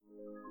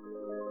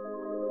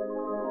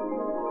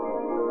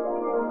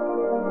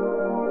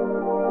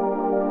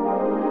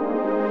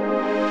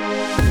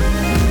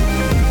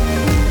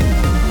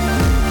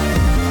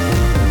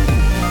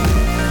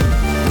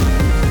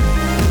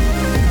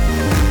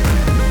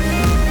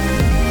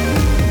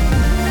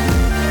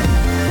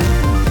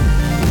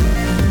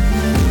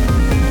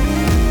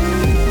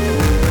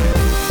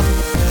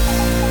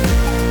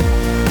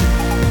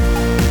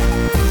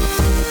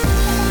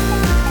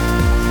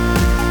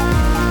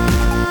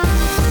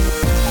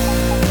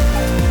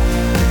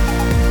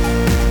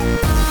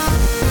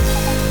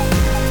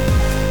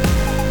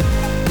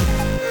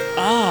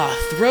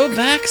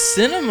Throwback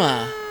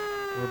cinema.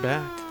 We're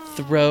back.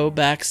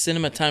 Throwback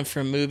cinema. Time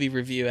for a movie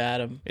review,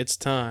 Adam. It's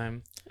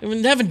time.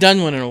 We haven't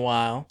done one in a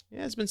while.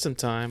 Yeah, it's been some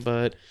time,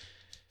 but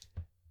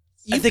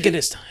I think it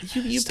is time.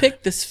 You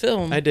picked this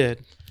film. I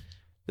did.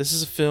 This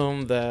is a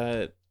film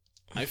that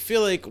I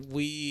feel like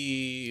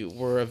we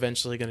were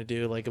eventually going to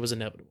do. Like, it was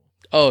inevitable.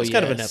 Oh, it's yes.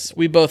 kind of inevitable.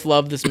 We both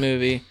love this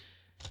movie.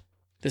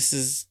 This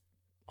is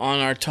on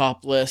our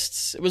top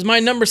lists. It was my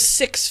number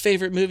 6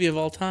 favorite movie of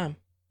all time.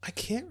 I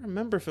can't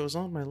remember if it was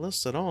on my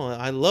list at all.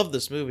 I love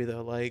this movie,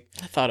 though. Like,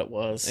 I thought it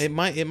was. It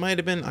might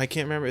have been. I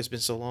can't remember. It's been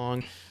so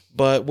long.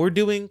 But we're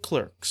doing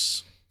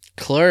Clerks.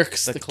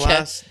 Clerks.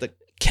 The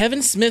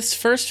Kevin Smith's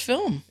first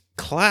film.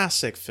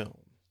 Classic film.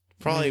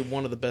 Probably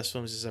one of the best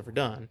films he's ever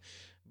done.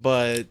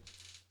 But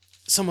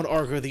some would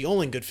argue the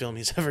only good film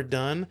he's ever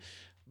done.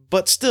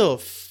 But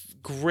still,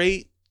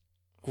 great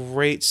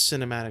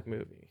cinematic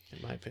movie,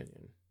 in my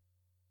opinion.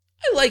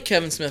 I like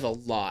Kevin Smith a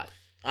lot.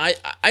 I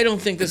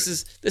don't think this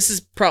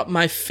is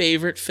my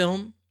favorite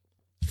film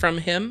from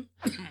him,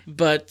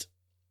 but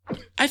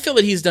I feel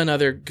that he's done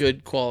other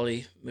good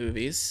quality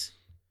movies.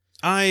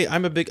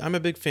 I'm a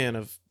big fan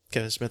of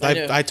Kevin Smith.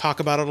 I talk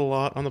about it a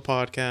lot on the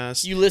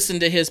podcast. You listen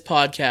to his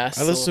podcast.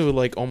 I listen to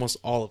like almost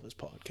all of his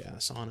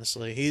podcasts,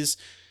 honestly.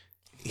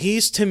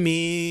 He's to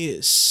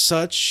me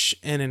such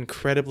an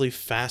incredibly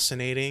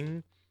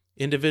fascinating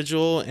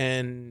individual,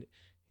 and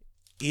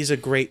he's a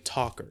great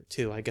talker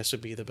too, I guess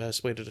would be the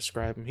best way to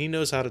describe him. He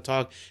knows how to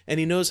talk,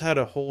 and he knows how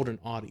to hold an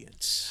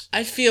audience.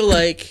 I feel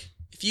like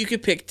if you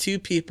could pick 2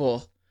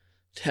 people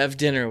to have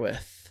dinner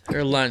with,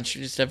 or lunch, or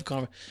just have a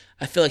conversation,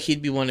 I feel like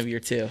he'd be one of your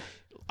 2.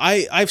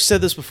 I've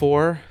said this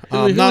before, who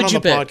not would on the you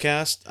pick?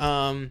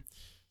 podcast.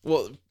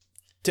 Well,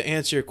 to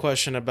answer your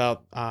question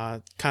about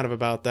kind of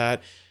about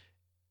that,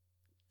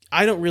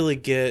 I don't really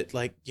get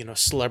like,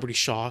 celebrity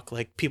shock.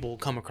 Like, people will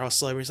come across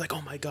celebrities like,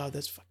 oh my God,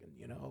 that's fucking,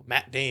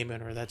 Matt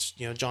Damon, or that's,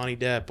 Johnny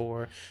Depp,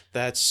 or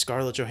that's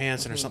Scarlett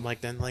Johansson or something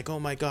like that. And like, oh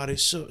my God,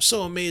 he's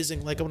so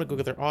amazing. Like, I want to go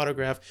get their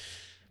autograph.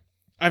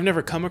 I've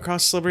never come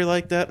across a celebrity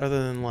like that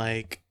other than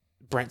like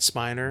Brent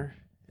Spiner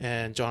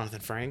and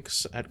Jonathan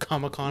Frakes at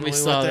Comic-Con. We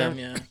saw them,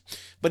 yeah.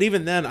 But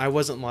even then, I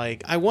wasn't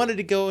like, I wanted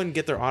to go and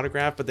get their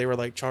autograph, but they were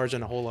like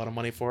charging a whole lot of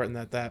money for it. And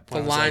at that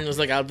point, the line was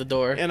like out the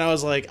door. And I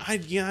was like, I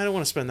don't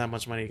want to spend that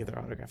much money to get their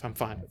autograph. I'm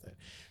fine with it.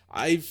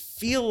 I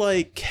feel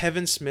like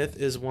Kevin Smith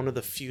is one of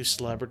the few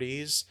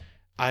celebrities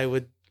I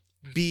would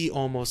be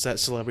almost that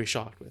celebrity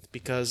shocked with,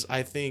 because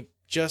I think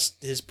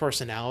just his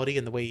personality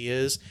and the way he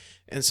is,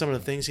 and some of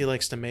the things he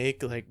likes to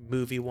make, like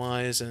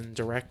movie-wise and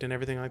direct and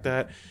everything like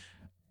that,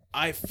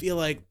 I feel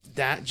like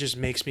that just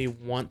makes me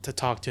want to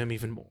talk to him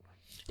even more.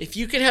 If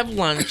you could have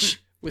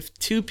lunch with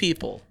 2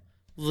 people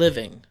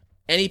living,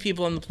 any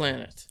people on the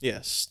planet.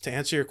 Yes, to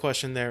answer your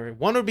question there,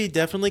 one would be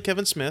definitely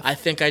Kevin Smith. I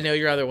think I know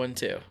your other one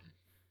too.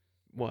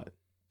 What?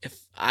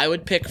 If I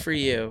would pick for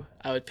you,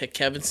 I would pick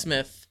Kevin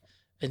Smith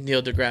and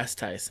Neil deGrasse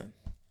Tyson.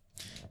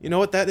 You know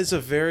what? That is a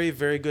very,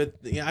 very good.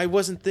 I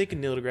wasn't thinking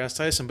Neil deGrasse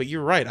Tyson, but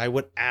you're right. I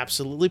would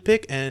absolutely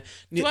pick. And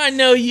do I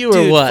know you or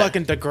dude, what?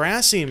 Fucking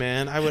Degrassi,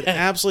 man. I would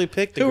absolutely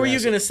pick Degrassi. Who were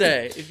you gonna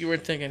say if you were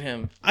thinking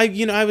him?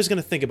 I was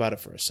gonna think about it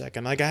for a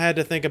second. Like, I had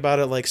to think about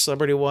it like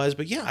celebrity wise,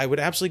 but yeah, I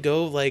would absolutely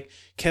go like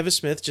Kevin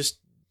Smith. Just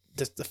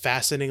the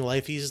fascinating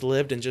life he's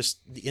lived, and just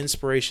the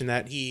inspiration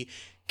that he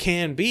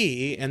can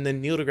be. And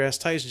then Neil deGrasse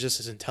Tyson, just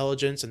his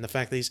intelligence and the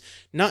fact that he's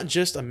not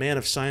just a man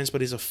of science,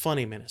 but he's a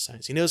funny man of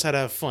science. He knows how to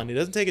have fun. He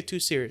doesn't take it too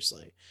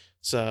seriously.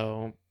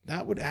 So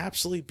that would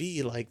absolutely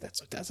be like,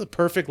 that's a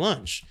perfect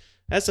lunch.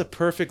 That's a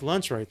perfect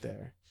lunch right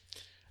there.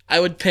 I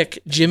would pick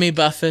Jimmy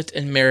Buffett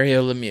and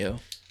Mario Lemieux.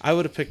 I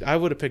would have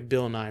picked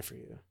Bill Nye for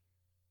you.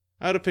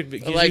 I would have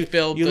picked. I like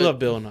Bill. You love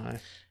Bill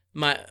Nye.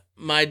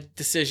 My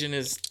decision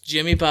is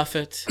Jimmy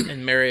Buffett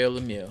and Mario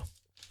Lemieux.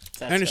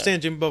 I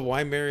understand Jimmy Buffett.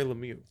 Why Mario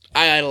Lemieux?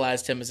 I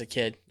idolized him as a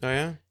kid. Oh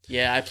yeah.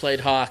 Yeah, I played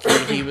hockey.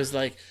 He was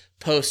like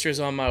posters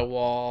on my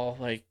wall.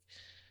 Like,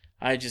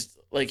 I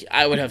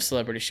would have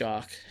celebrity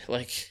shock.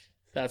 Like,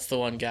 that's the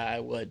one guy I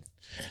would.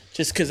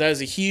 Just because I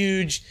was a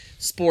huge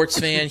sports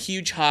fan,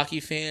 huge hockey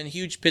fan,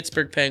 huge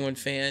Pittsburgh Penguin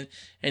fan,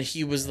 and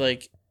he was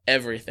like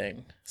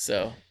everything.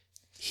 So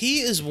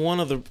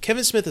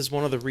Kevin Smith is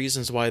one of the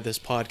reasons why this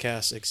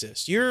podcast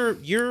exists. You're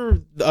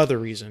the other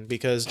reason,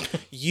 because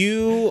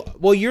you're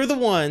the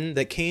one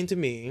that came to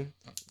me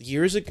a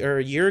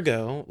year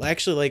ago,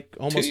 actually like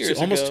almost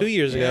 2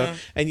 years ago,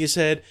 and you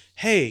said,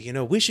 hey,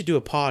 we should do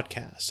a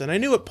podcast. And I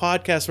knew what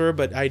podcasts were,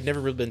 but I'd never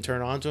really been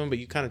turned on to them, but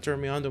you kind of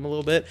turned me on to them a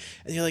little bit.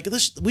 And you're like,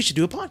 we should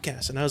do a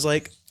podcast. And I was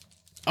like,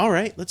 all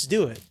right, let's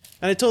do it.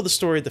 And I told the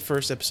story at the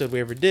first episode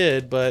we ever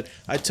did, but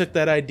I took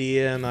that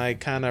idea and I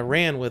kind of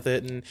ran with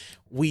it, and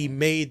we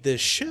made this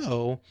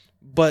show.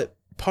 But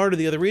part of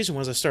the other reason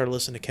was I started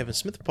listening to Kevin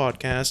Smith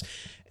podcast,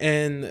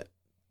 and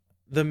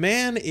the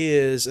man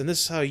is, and this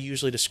is how I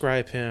usually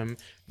describe him,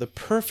 the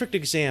perfect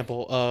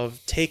example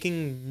of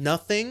taking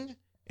nothing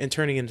and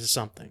turning it into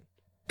something.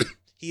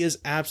 He is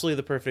absolutely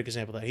the perfect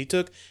example of that. He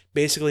took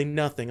basically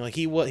nothing. Like,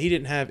 he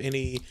didn't have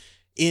any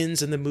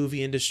ins in the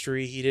movie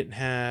industry. He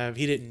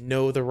didn't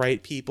know the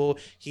right people.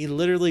 He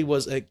literally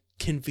was a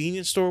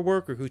convenience store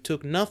worker who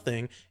took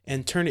nothing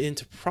and turned it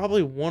into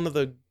probably one of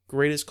the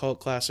greatest cult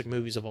classic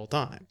movies of all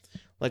time.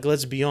 Like,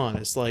 let's be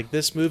honest. Like,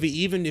 this movie,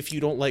 even if you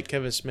don't like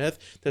Kevin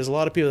Smith, there's a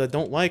lot of people that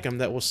don't like him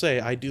that will say,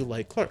 I do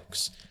like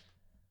Clerks.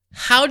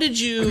 How did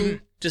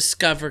you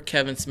discover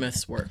Kevin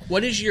Smith's work?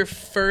 What is your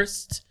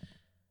first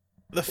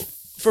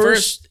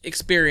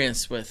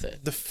experience with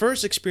it? The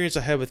first experience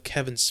I had with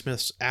Kevin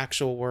Smith's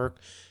actual work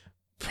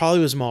probably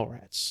was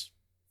Mallrats.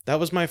 That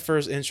was my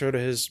first intro to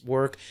his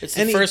work. It's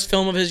the first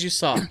film of his you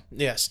saw.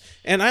 Yes.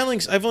 And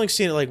I've only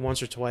seen it like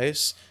once or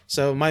twice.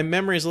 So my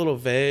memory is a little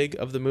vague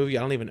of the movie.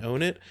 I don't even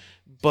own it.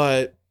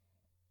 But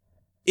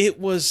it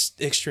was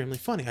extremely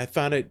funny. I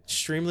found it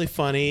extremely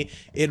funny.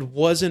 It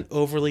wasn't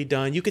overly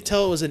done. You could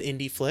tell it was an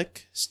indie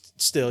flick.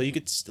 Still, you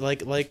could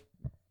like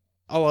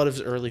a lot of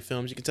his early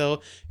films, you could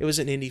tell it was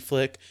an indie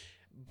flick.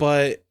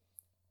 But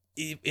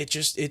it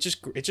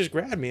just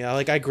grabbed me.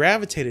 I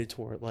gravitated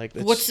toward it. Like,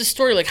 what's the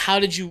story? Like, how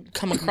did you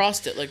come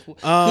across it? Like,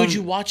 who'd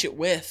you watch it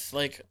with?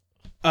 Like,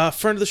 a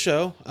friend of the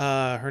show.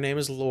 Her name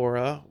is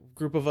Laura.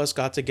 Group of us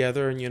got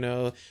together,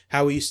 and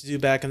how we used to do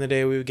back in the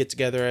day. We would get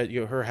together at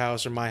her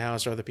house or my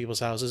house or other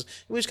people's houses.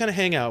 And we just kind of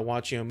hang out,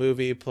 watch a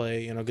movie,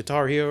 play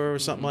Guitar Hero or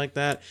something like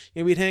that.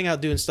 We'd hang out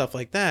doing stuff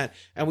like that.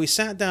 And we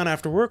sat down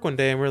after work one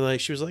day,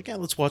 and she was like, "Yeah,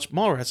 let's watch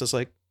Mallrats." I was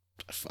like,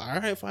 all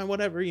right, fine,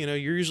 whatever. You're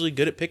usually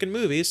good at picking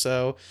movies,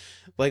 so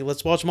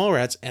let's watch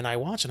Mallrats. And I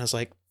watched, and I was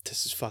like,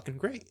 this is fucking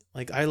great.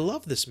 Like, I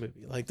love this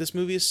movie. Like, this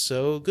movie is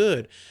so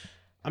good.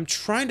 I'm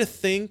trying to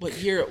think. What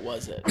year it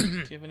was it? Do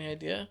you have any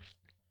idea?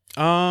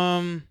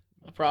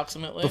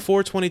 Approximately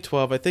before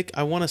 2012. I think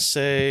I want to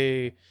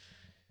say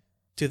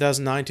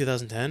 2009,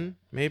 2010,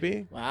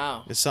 maybe.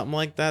 Wow, it's something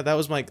like that. That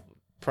was my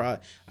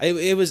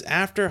it was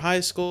after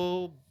high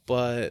school,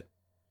 but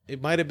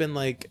it might have been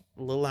like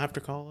a little after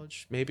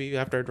college, maybe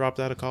after I dropped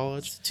out of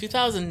college.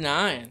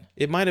 2009.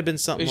 It might have been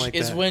something like that.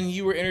 Is when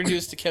you were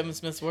introduced to Kevin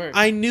Smith's work.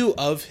 I knew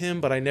of him,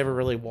 but I never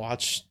really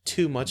watched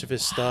too much of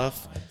his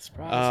stuff. I'm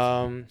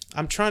surprised.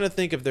 I'm trying to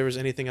think if there was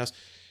anything else.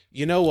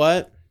 You know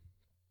what?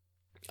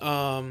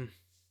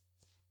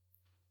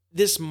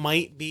 This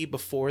might be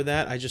before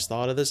that. I just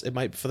thought of this. It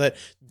might be for that.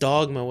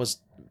 Dogma was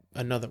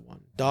another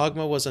one.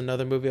 Dogma was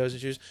another movie I was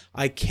introduced.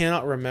 I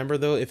cannot remember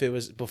though if it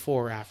was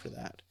before or after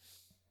that.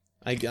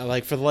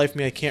 For the life of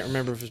me, I can't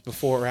remember if it was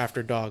before or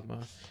after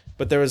Dogma.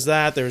 But there was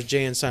that. There was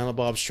Jay and Silent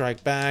Bob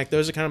Strike Back.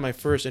 Those are kind of my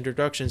first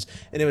introductions.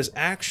 And it was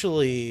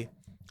actually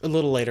a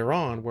little later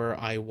on where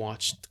I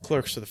watched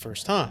Clerks for the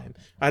first time.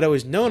 I'd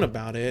always known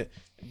about it,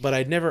 but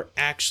I'd never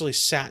actually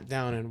sat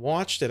down and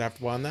watched it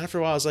after a while. And after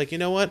a while, I was like, you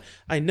know what?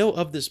 I know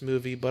of this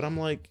movie, but I'm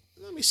like,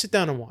 let me sit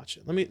down and watch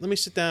it. Let me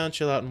sit down,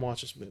 chill out, and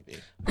watch this movie.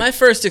 My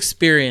first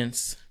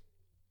experience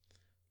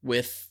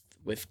with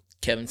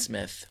Kevin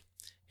Smith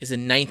is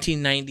in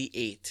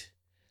 1998.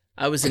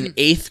 I was in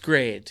 8th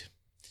grade,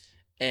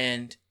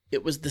 and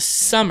it was the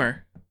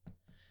summer.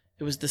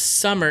 It was the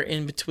summer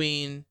in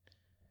between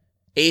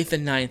 8th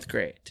and 9th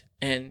grade,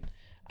 and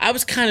I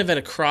was kind of at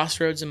a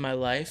crossroads in my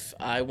life.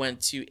 I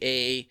went to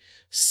a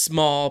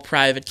small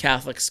private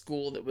Catholic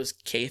school that was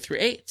K through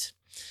 8.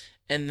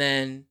 And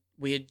then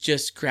we had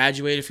just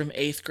graduated from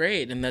 8th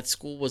grade and that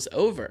school was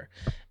over.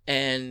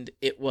 And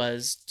it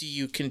was, do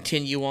you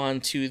continue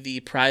on to the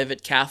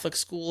private Catholic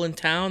school in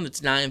town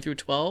that's 9 through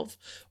 12?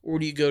 Or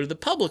do you go to the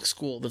public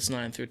school that's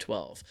 9 through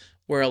 12?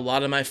 Where a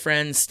lot of my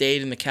friends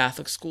stayed in the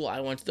Catholic school, I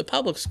went to the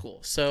public school.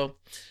 So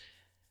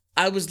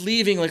I was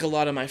leaving like a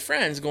lot of my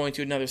friends going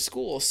to another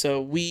school.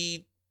 So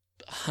we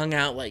hung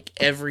out like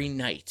every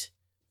night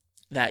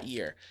that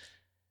year.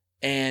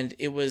 And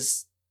it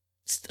was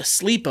a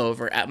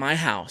sleepover at my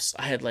house.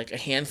 I had like a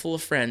handful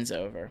of friends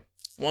over.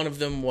 One of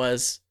them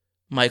was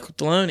Michael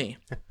Deloney.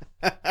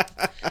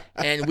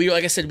 And we,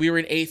 like I said, we were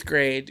in 8th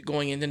grade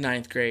going into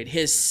 9th grade.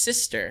 His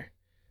sister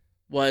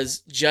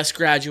was just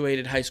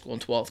graduated high school in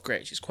 12th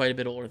grade. She's quite a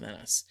bit older than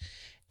us.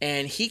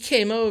 And he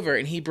came over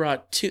and he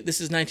brought this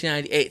is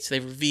 1998, so they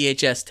were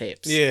VHS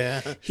tapes.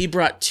 Yeah. He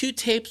brought 2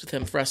 tapes with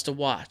him for us to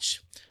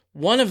watch.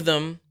 One of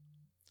them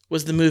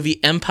was the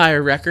movie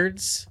Empire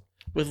Records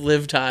with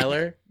Liv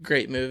Tyler.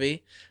 Great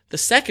movie. The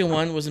second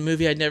one was a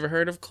movie I'd never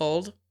heard of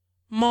called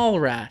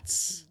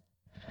Mallrats.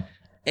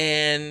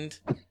 And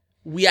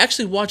we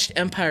actually watched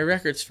Empire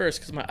Records first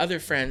because my other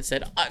friend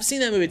said, I've seen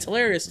that movie. It's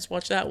hilarious. Let's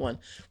watch that one.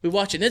 We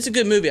watched it. And it's a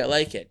good movie. I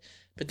like it.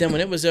 But then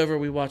when it was over,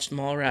 we watched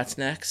Mallrats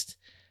next.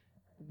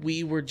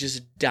 We were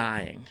just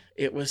dying.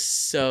 It was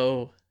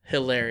so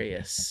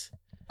hilarious.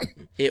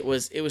 It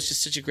was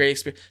just such a great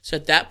experience. So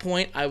at that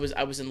point, I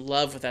was in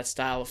love with that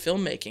style of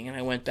filmmaking, and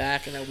I went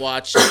back and I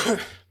watched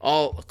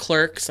all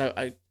Clerks.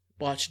 I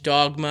watched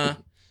Dogma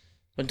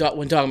when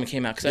Dogma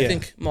came out because I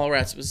think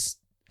Mallrats was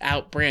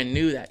out brand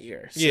new that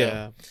year. So.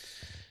 Yeah.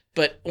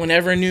 But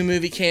whenever a new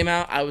movie came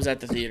out, I was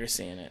at the theater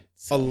seeing it.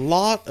 So. A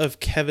lot of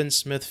Kevin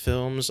Smith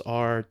films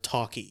are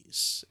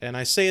talkies, and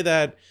I say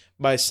that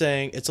by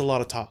saying it's a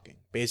lot of talking.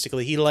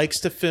 Basically, he likes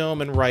to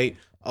film and write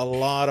a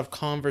lot of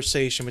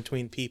conversation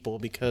between people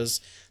because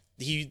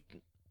he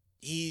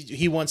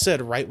once said,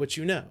 write what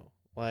you know.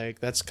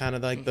 Like, that's kind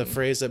of like the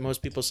phrase that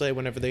most people say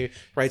whenever they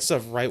write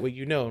stuff, write what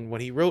you know. And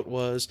what he wrote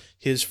was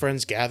his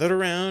friends gathered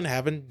around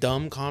having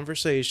dumb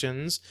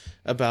conversations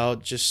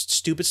about just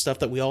stupid stuff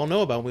that we all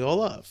know about and we all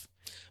love.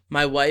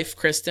 My wife,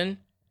 Kristen,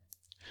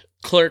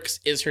 Clerks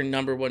is her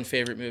number one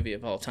favorite movie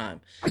of all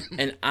time.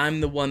 And I'm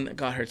the one that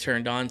got her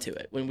turned on to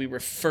it. When we were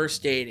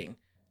first dating,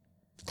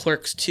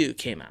 Clerks 2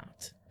 came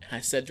out. And I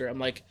said to her, I'm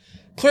like,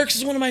 Clerks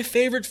is one of my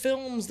favorite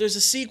films. There's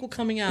a sequel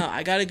coming out.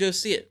 I got to go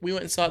see it. We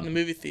went and saw it in the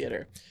movie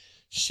theater.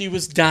 She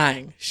was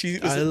dying. She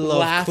was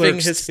laughing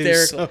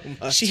hysterically.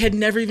 So she had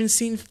never even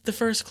seen the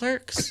first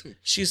Clerks.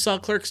 She saw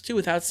Clerks 2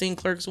 without seeing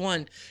Clerks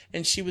 1.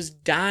 And she was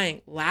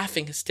dying,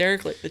 laughing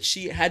hysterically that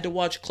she had to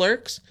watch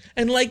Clerks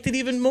and liked it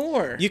even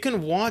more. You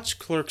can watch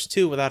Clerks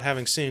 2 without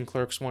having seen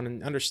Clerks 1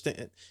 and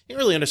understand. You don't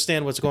really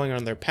understand what's going on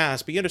in their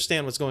past, but you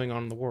understand what's going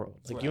on in the world.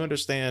 Like, right. You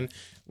understand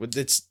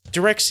it's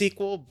direct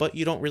sequel, but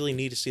you don't really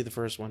need to see the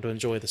first one to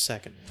enjoy the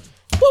second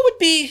one. What would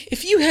be,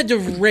 if you had to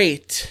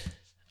rate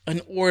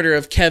an order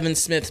of Kevin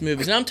Smith's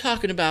movies, and I'm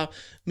talking about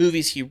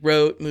movies he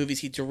wrote, movies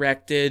he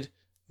directed,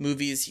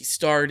 movies he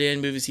starred in,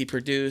 movies he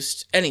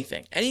produced,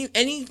 anything.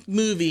 Any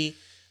movie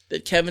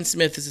that Kevin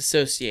Smith is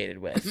associated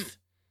with,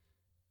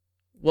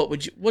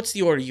 what's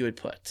the order you would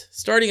put?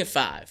 Starting at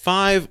 5.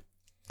 5,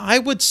 I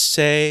would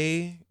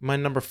say my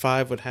number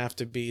 5 would have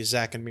to be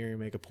Zack and Miri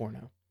Make a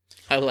Porno.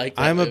 I like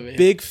that movie. I'm a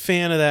big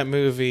fan of that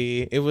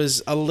movie. It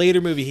was a later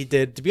movie he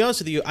did. To be honest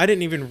with you, I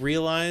didn't even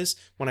realize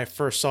when I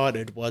first saw it,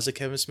 it was a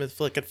Kevin Smith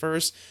flick at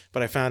first,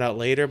 but I found out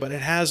later. But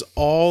it has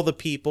all the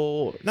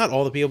people, not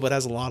all the people, but it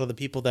has a lot of the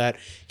people that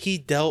he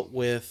dealt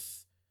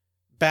with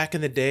back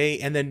in the day,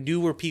 and then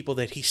newer people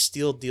that he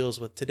still deals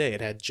with today. It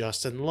had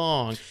Justin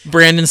Long.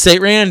 Brandon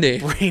St. Randy.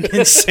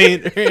 Brandon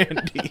St.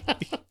 Randy.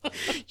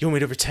 You want me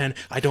to pretend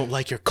I don't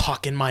like your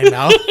cock in my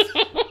mouth?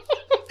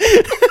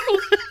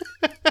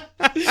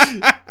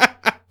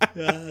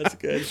 That's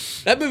good.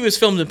 That movie was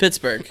filmed in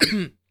Pittsburgh.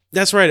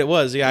 That's right, it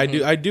was. Yeah,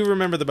 I do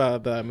remember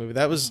that movie.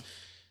 That was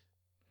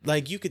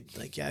like you could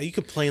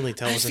plainly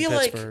tell it was in Pittsburgh.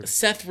 I feel like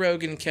Seth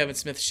Rogen and Kevin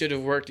Smith should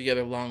have worked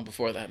together long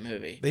before that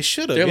movie. They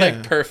should have. They're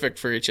like perfect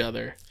for each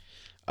other.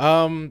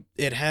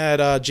 It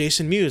had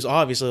Jason Mewes,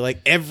 obviously. Like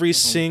every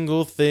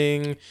single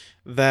thing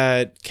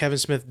that Kevin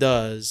Smith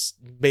does,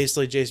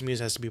 basically Jason Mewes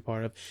has to be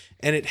part of.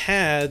 And it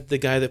had the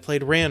guy that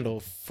played Randall.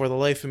 For the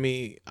life of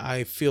me,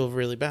 I feel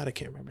really bad. I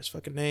can't remember his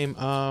fucking name.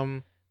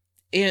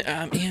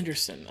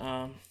 Anderson.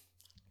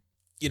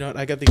 You know what?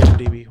 I got the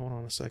IMDb. Hold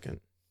on a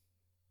second.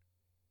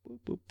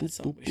 That's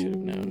something we should have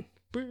known.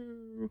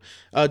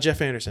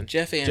 Jeff Anderson.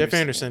 Jeff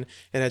Anderson.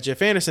 It had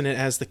Jeff Anderson. It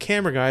has the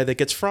camera guy that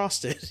gets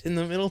frosted in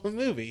the middle of the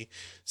movie.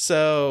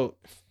 So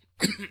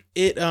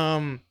it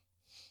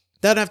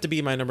that'd have to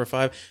be my number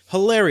 5.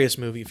 Hilarious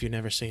movie if you've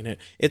never seen it.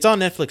 It's on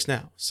Netflix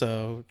now,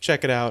 so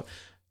check it out.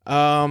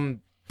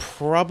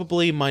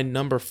 Probably my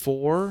number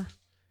 4.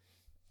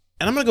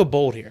 And I'm gonna go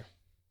bold here.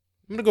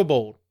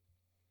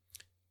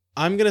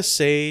 I'm gonna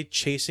say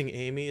Chasing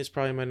Amy is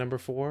probably my number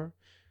 4.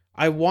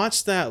 I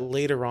watched that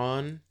later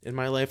on in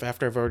my life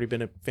after I've already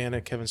been a fan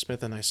of Kevin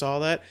Smith, and I saw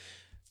that.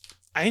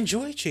 I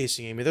enjoy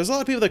Chasing Amy. There's a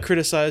lot of people that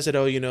criticize it.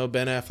 Oh,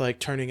 Ben Affleck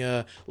turning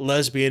a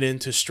lesbian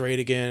into straight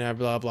again,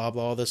 blah, blah,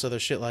 blah, all this other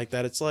shit like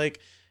that. It's like,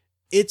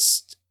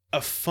 it's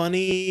a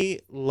funny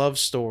love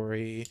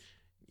story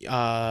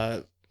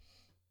that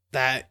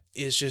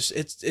is just,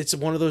 it's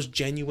one of those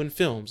genuine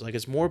films. Like,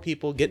 it's more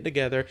people getting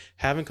together,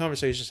 having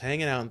conversations,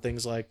 hanging out and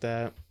things like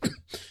that.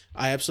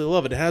 I absolutely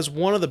love it. It has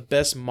one of the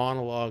best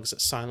monologues that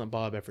Silent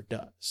Bob ever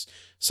does.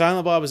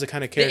 Silent Bob is the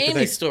kind of character the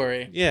Amy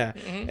story. Yeah.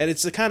 Mm-hmm. And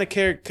it's the kind of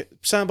character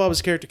Silent Bob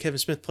is a character Kevin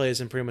Smith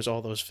plays in pretty much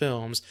all those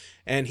films.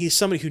 And he's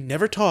somebody who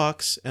never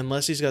talks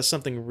unless he's got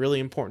something really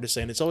important to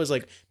say. And it's always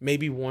like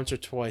maybe once or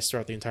twice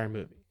throughout the entire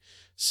movie.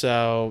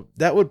 So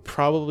that would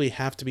probably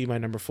have to be my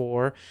number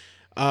 4.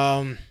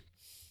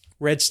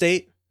 Red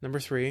State, number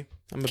 3.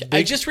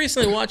 I just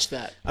recently watched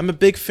that. I'm a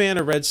big fan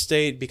of Red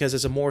State because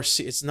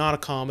it's not a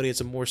comedy. It's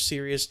a more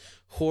serious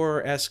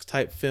horror-esque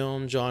type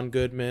film. John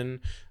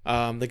Goodman,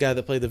 the guy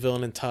that played the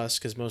villain in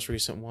Tusk, his most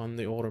recent one,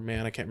 the older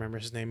man. I can't remember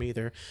his name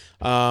either.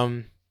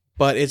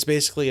 But it's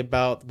basically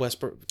about the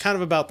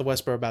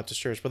Westboro Baptist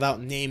Church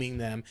without naming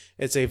them.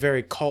 It's a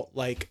very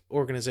cult-like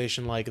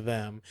organization like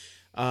them.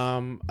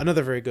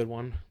 Another very good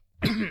one.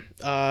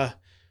 We're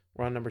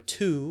on number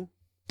 2.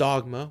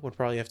 Dogma would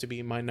probably have to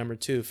be my number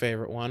 2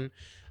 favorite one.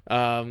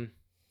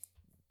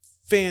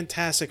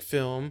 Fantastic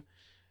film,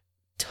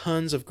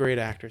 tons of great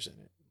actors in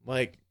it,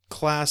 like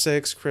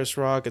classics. Chris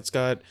Rock. It's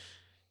got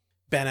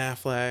Ben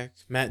Affleck,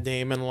 Matt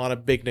Damon, a lot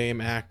of big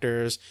name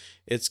actors.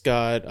 It's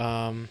got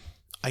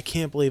I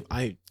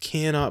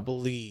cannot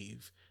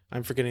believe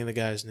I'm forgetting the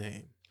guy's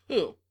name.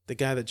 Who? The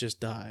guy that just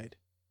died.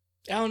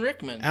 Alan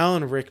Rickman.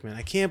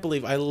 I can't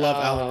believe I love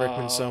Alan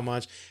Rickman so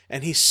much,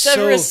 and he's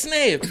Severus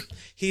Snape.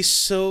 He's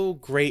so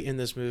great in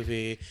this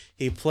movie.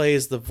 He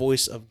plays the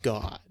voice of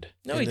God.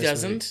 No, he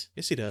doesn't. Movie.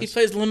 Yes, he does. He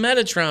plays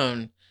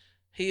Metatron.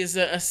 He is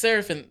a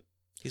seraphim.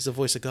 He's the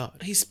voice of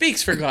God. He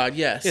speaks for God.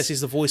 Yes. Yes,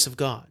 he's the voice of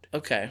God.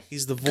 Okay.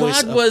 He's the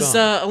voice. God was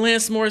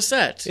Alanis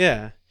Morissette.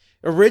 Yeah.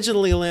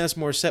 Originally, Alanis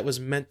Morissette was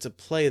meant to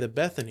play the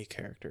Bethany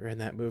character in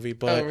that movie,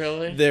 but Oh,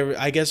 really?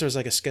 I guess there was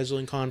like a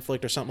scheduling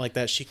conflict or something like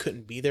that. She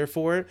couldn't be there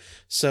for it,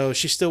 so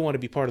she still wanted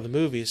to be part of the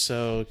movie.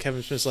 So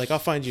Kevin Smith's like, "I'll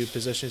find you a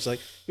position." He's like,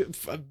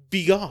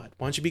 "Be God.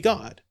 Why don't you be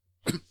God?"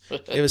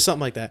 It was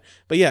something like that.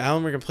 But yeah,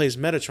 Alan Rickman plays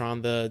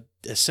Metatron,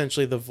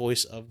 essentially the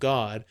voice of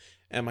God.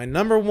 And my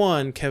number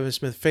one Kevin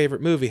Smith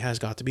favorite movie has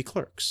got to be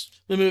Clerks.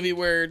 The movie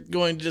we're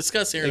going to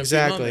discuss here in a few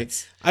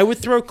moments. I would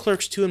throw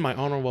Clerks 2 in my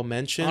honorable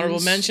mentions. Honorable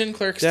mention,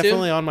 Clerks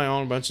definitely 2? on my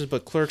honorable mentions,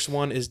 but Clerks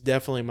 1 is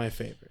definitely my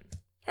favorite.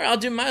 All right, I'll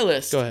do my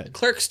list. Go ahead.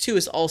 Clerks 2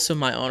 is also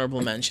my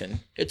honorable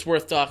mention. It's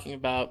worth talking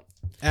about.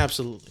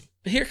 Absolutely.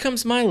 But here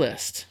comes my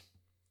list.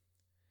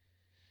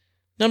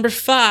 Number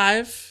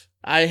 5,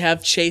 I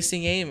have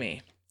Chasing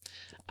Amy.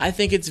 I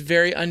think it's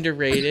very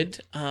underrated.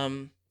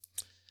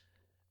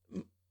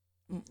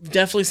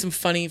 Definitely some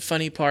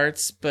funny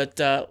parts, but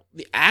the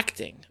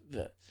acting,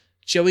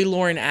 Joey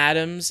Lauren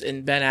Adams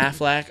and Ben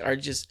Affleck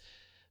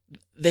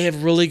they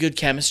have really good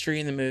chemistry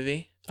in the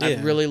movie. Yeah.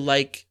 I really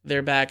like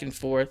their back and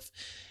forth,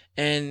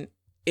 and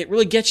it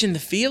really gets you in the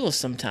feels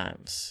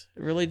sometimes.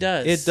 It really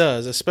does. It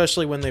does,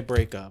 especially when they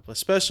break up.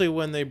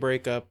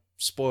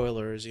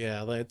 Spoilers,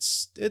 yeah,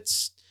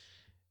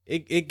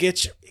 it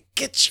gets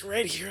you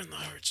right here in the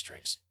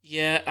heartstrings.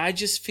 Yeah, I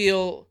just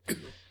feel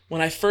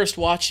when I first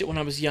watched it when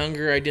I was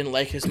younger, I didn't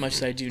like it as much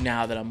as I do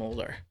now that I'm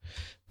older.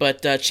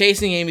 But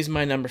Chasing Amy's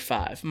my number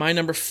 5. My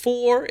number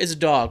 4 is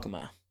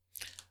Dogma.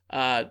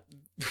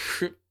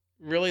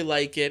 Really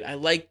like it.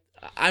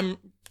 I'm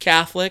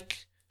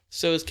Catholic,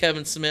 so is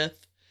Kevin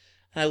Smith.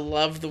 I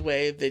love the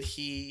way that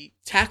he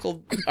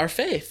tackled our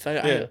faith.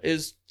 It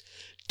was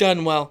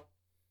done well.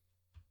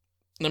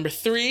 Number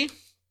 3,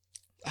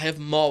 I have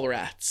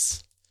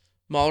Mallrats.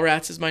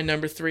 Mallrats is my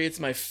number 3. It's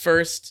my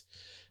first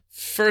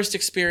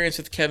experience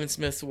with Kevin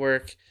Smith's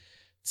work.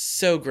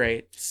 So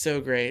great.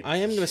 I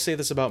am going to say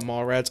this about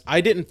Mallrats. I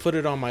didn't put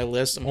it on my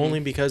list only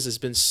because it's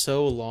been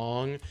so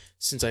long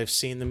since I've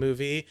seen the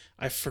movie.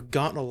 I've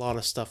forgotten a lot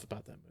of stuff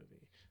about that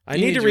movie. I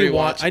need to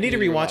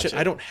rewatch it.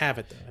 I don't have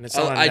it though, and it's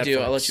not on Netflix. I do.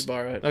 I'll let you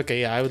borrow it.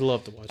 Okay, yeah, I would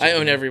love to watch it. I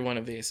own every one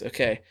of these.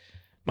 Okay.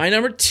 My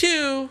number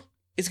 2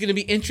 is going to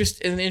be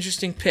an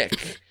interesting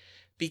pick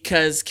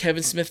because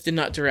Kevin Smith did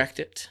not direct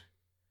it.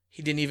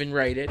 He didn't even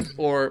write it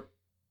or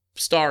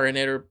star in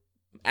it or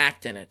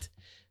act in it.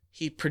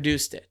 He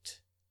produced it.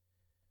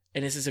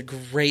 And this is a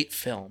great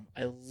film.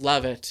 I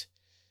love it.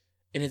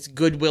 And it's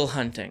Good Will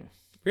Hunting.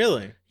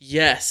 Really?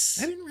 Yes.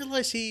 I didn't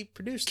realize he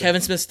produced it.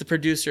 Kevin Smith's the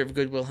producer of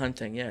Good Will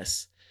Hunting,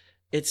 yes.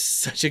 It's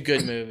such a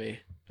good movie.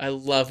 I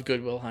love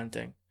Good Will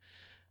Hunting.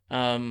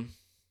 Gus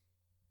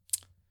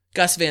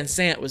Van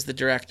Sant was the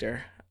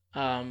director.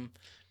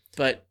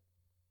 But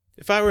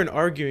if I were an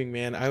arguing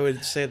man, I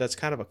would say that's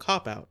kind of a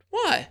cop-out.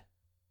 Why?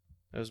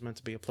 That was meant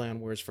to be a play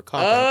on words for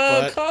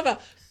cop-out. Oh, cop-out.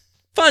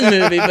 Fun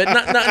movie, but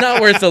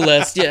not worth the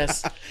list.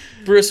 Yes,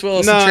 Bruce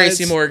Willis and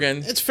Tracy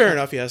Morgan. It's fair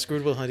enough. Yes,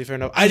 Good Will Hunting. Fair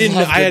enough. I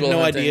had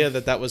no idea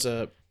that was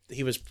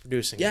he was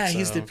producing. Yeah, it, so.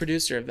 He's the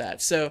producer of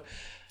that. So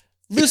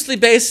loosely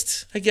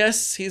based, I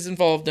guess. He's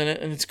involved in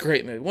it, and it's a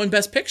great movie. Won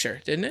Best Picture,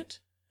 didn't it?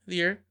 The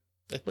year.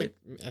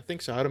 I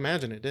think so. I'd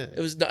imagine it did. It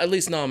was at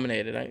least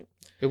nominated.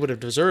 It would have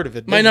deserved if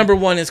it. My number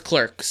 1 is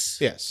Clerks.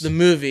 Yes, the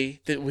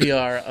movie that we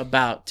are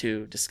about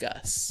to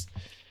discuss.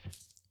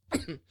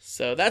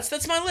 So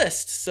that's my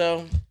list.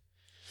 So.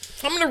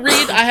 I'm going to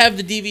read. I have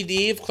the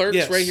DVD of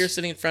Clerks right here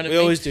sitting in front of me.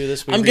 We always do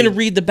this. I'm going to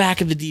read the back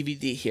of the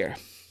DVD here.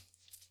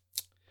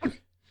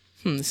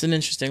 It's an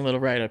interesting little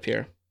write-up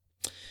here.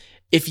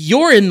 If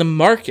you're in the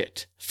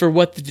market for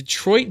what the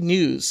Detroit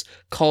News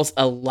calls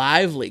a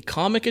lively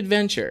comic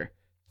adventure,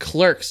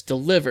 Clerks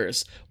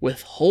delivers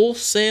with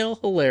wholesale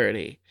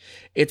hilarity.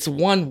 It's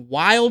one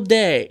wild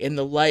day in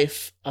the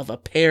life of a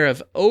pair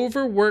of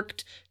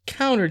overworked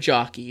counter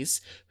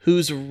jockeys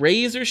whose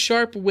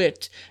razor-sharp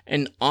wit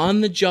and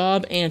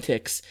on-the-job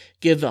antics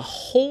give a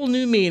whole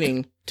new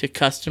meaning to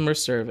customer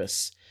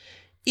service.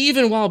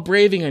 Even while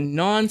braving a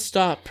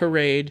non-stop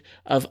parade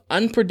of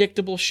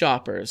unpredictable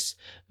shoppers,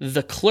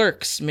 the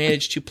Clerks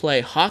manage to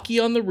play hockey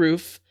on the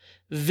roof,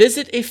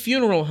 visit a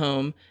funeral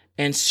home,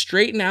 and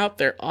straighten out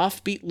their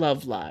offbeat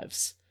love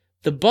lives.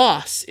 The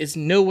boss is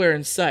nowhere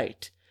in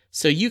sight,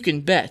 so you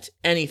can bet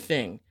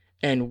anything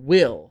and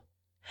will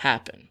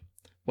happen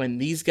when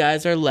these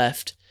guys are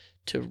left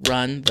to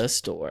run the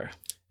store.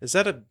 Is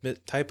that a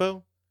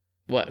typo?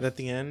 What? At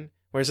the end?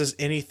 Where it says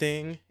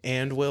anything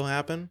and will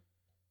happen?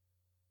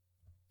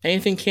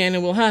 Anything can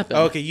and will happen.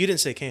 Oh, okay, you didn't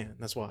say can.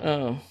 That's why.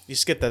 Oh. You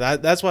skipped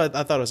that. That's why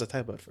I thought it was a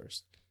typo at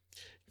first.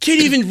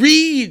 Can't even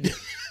read!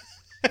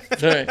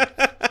 Sorry.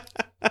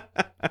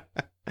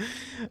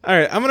 All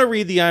right, I'm going to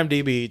read the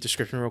IMDb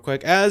description real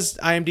quick. As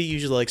IMDb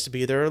usually likes to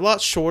be, they're a lot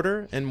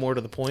shorter and more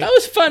to the point. That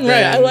was fun,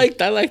 right?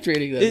 I liked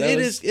reading that. It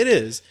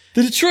is.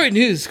 The Detroit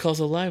News calls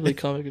a lively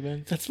comic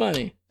event. That's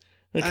funny.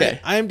 Okay.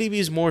 IMDb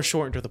is more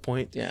short and to the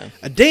point. Yeah.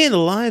 A day in the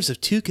lives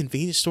of two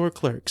convenience store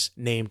clerks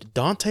named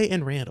Dante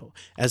and Randall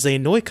as they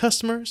annoy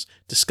customers,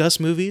 discuss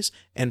movies,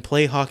 and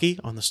play hockey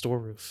on the store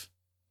roof.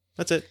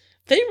 That's it.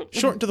 They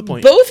Short and to the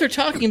point. Both are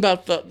talking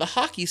about the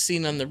hockey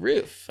scene on the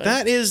roof.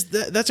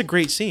 That's a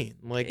great scene.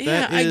 Like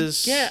that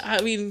is. I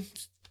mean,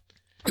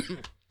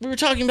 we were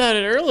talking about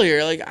it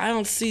earlier. Like I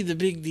don't see the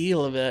big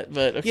deal of it,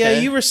 but okay. Yeah,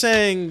 you were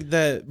saying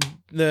that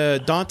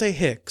the Dante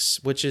Hicks,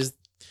 which is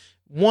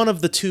one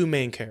of the two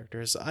main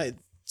characters.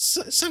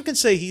 Some can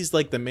say he's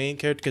like the main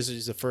character because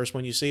he's the first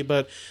one you see,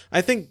 but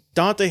I think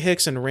Dante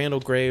Hicks and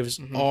Randall Graves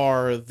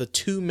are the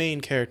two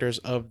main characters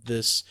of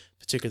this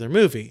particular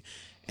movie.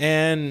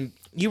 And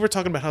you were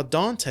talking about how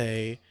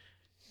Dante,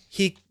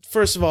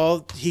 first of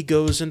all, he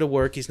goes into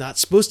work. He's not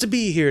supposed to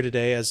be here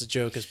today, as the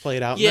joke is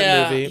played out in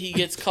that movie. Yeah, he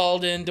gets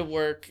called in to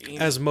work.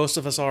 As most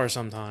of us are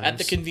sometimes. At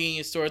the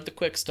convenience store, at the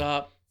Quick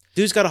Stop.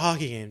 Dude's got a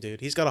hockey game,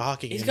 dude. He's got a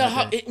hockey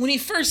game. When he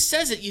first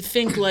says it, you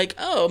think like,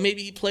 oh,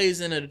 maybe he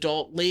plays in an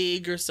adult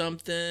league or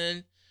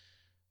something.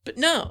 But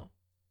no,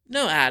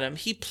 Adam.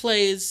 He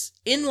plays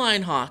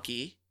inline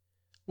hockey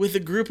with a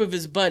group of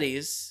his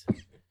buddies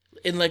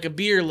in like a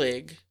beer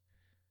league,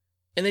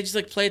 and they just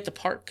like play at the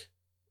park.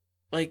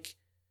 Like,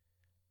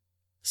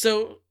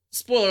 so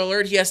spoiler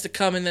alert, he has to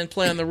come and then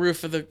play on the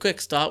roof of the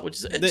Quick Stop, which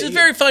is it's a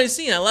very funny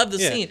scene. I love the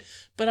scene,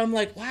 but I'm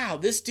like, wow,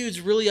 this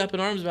dude's really up in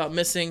arms about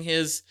missing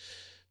his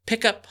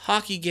pickup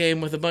hockey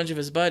game with a bunch of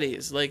his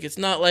buddies. Like, it's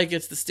not like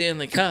it's the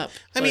Stanley Cup.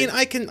 I mean,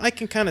 I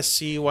can kind of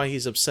see why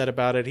he's upset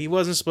about it. He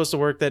wasn't supposed to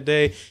work that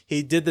day.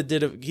 He did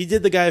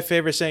the guy a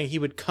favor, saying he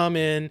would come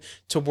in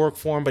to work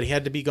for him, but he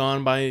had to be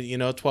gone by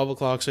 12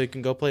 o'clock so he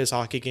can go play his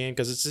hockey game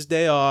because it's his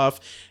day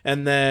off.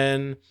 And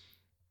then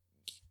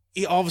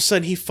all of a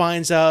sudden he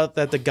finds out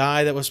that the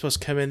guy that was supposed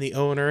to come in, the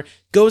owner,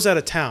 goes out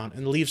of town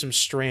and leaves him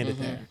stranded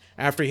there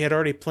after he had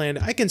already planned.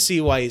 I can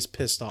see why he's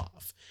pissed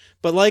off.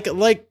 But like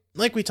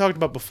we talked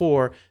about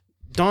before,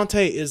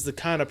 Dante is the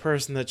kind of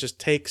person that just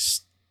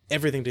takes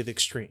everything to the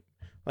extreme.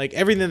 Like,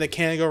 everything that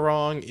can go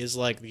wrong is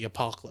like the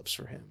apocalypse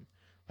for him.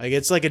 Like,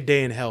 it's like a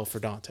day in hell for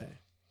Dante.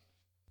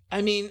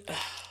 I mean,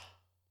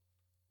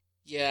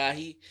 yeah,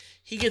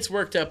 he gets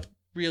worked up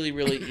really,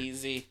 really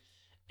easy.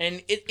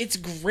 And it's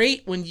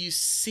great when you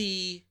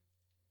see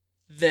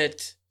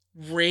that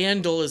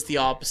Randall is the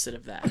opposite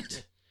of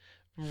that.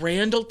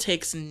 Randall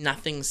takes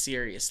nothing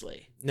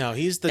seriously. No,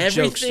 he's the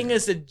Everything jokester.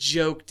 is a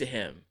joke to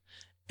him.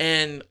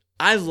 And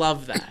I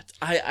love that.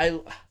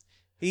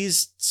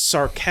 He's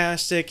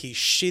sarcastic. He's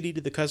shitty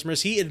to the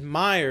customers. He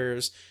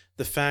admires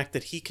the fact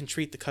that he can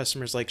treat the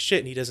customers like shit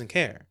and he doesn't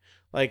care.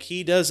 Like,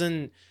 he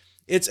doesn't...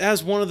 It's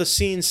as one of the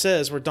scenes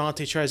says where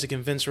Dante tries to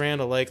convince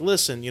Randall, like,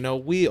 listen,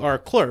 we are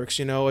clerks.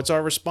 It's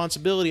our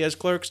responsibility as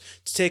clerks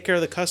to take care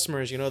of the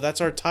customers.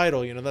 That's our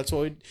title.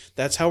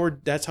 That's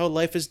how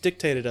life has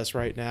dictated us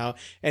right now.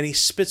 And he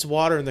spits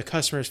water in the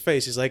customer's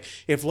face. He's like,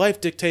 if life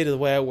dictated the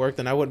way I work,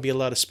 then I wouldn't be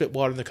allowed to spit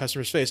water in the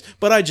customer's face.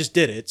 But I just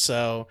did it.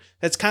 So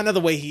that's kind of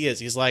the way he is.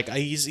 He's like,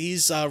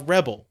 he's a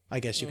rebel, I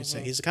guess you could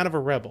say. He's kind of a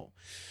rebel.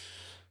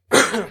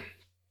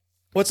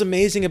 What's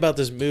amazing about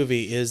this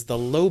movie is the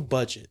low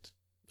budget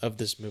of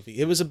this movie.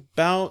 It was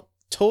about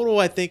total,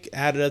 I think,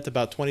 added up to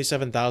about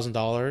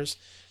 $27,000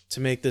 to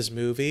make this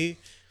movie,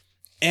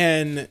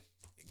 and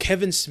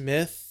Kevin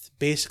Smith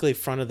basically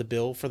fronted the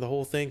bill for the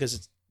whole thing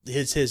because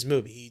it's his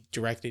movie. He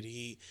directed,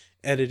 he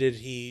edited,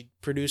 he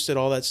produced it,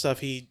 all that stuff.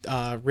 He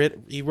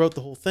wrote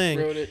the whole thing.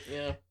 Wrote it,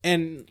 yeah.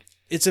 And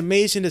it's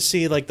amazing to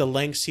see like the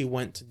lengths he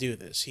went to do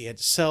this. He had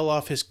to sell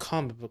off his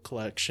comic book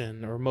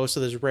collection or most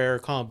of his rare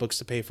comic books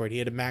to pay for it. He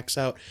had to max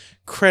out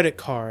credit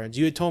cards.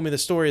 You had told me the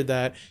story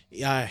that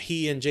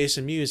he and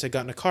Jason Mewes had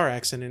gotten a car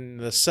accident, and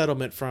the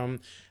settlement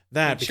from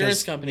that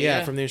insurance company,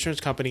 from the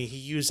insurance company, he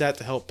used that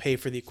to help pay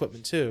for the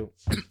equipment too.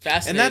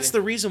 Fascinating. And that's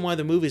the reason why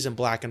the movie's in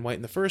black and white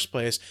in the first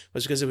place,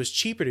 was because it was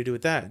cheaper to do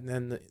it that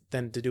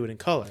than to do it in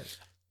color.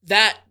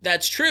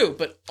 That's true,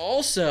 but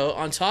also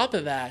on top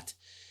of that,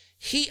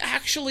 he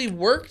actually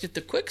worked at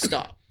the Quick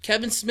Stop.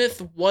 Kevin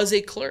Smith was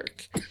a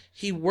clerk.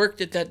 He worked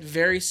at that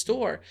very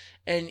store,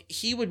 and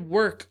he would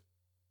work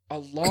a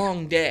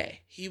long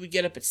day. He would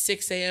get up at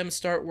 6 a.m.,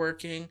 start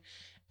working,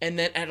 and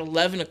then at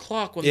 11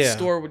 o'clock when the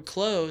store would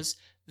close,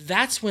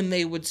 that's when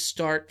they would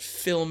start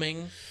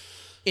filming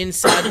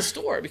inside the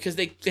store, because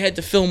they had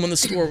to film when the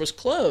store was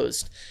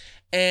closed.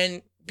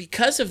 And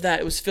because of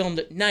that, it was filmed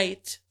at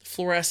night,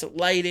 fluorescent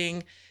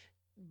lighting,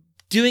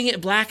 doing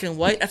it black and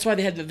white. That's why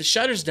they had the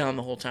shutters down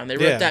the whole time. They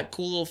wrote that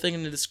cool little thing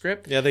into the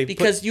script. Yeah,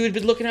 because you had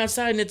been looking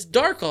outside and it's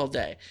dark all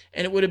day.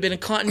 And it would have been a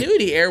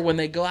continuity error when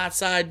they go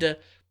outside to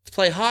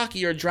play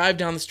hockey or drive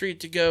down the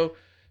street to go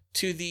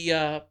to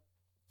the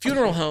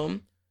funeral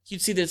home.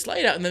 You'd see that it's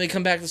light out, and then they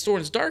come back to the store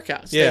and it's dark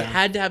out. So they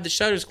had to have the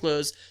shutters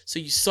closed so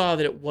you saw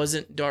that it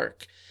wasn't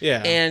dark.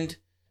 Yeah. And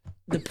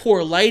the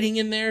poor lighting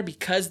in there,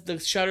 because the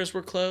shutters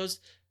were closed,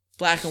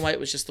 black and white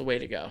was just the way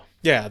to go.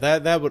 Yeah,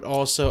 that would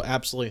also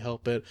absolutely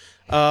help it.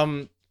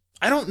 I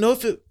don't know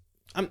if it...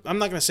 I'm not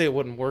going to say it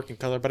wouldn't work in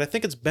color, but I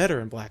think it's better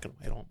in black and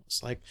white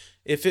almost. Like,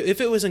 if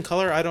it was in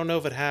color, I don't know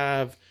if it'd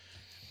have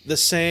the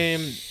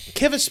same...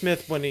 Kevin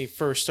Smith, when he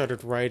first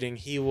started writing,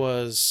 he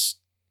was...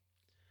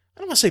 I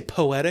don't want to say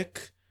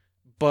poetic,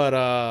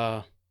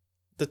 but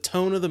the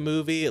tone of the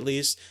movie, at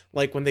least,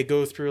 like when they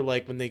go through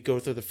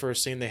the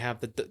first scene, they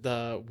have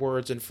the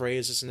words and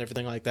phrases and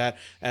everything like that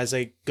as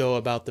they go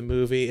about the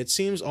movie. It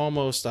seems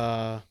almost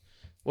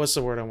what's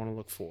the word I want to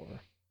look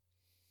for?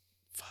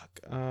 Fuck.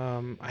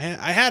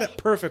 I had it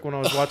perfect when I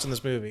was watching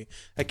this movie.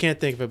 I can't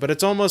think of it, but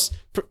it's almost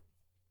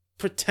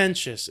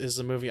pretentious is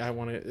the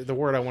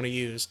word I want to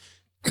use.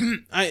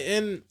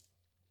 I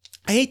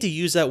hate to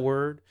use that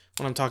word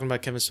when I'm talking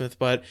about Kevin Smith,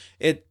 but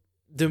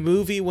the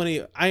movie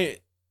when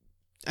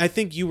I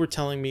think you were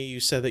telling me, you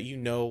said that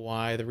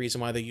the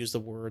reason why they use the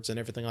words and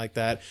everything like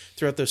that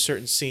throughout those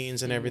certain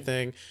scenes and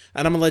everything.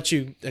 And I'm going to let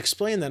you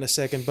explain that in a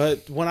second.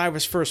 But when I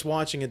was first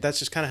watching it, that's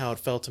just kind of how it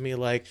felt to me.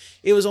 Like,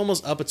 it was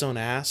almost up its own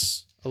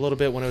ass a little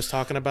bit when I was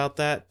talking about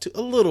that.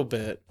 A little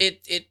bit.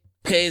 It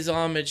pays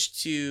homage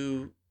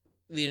to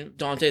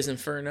Dante's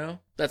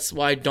Inferno. That's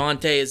why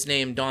Dante is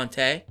named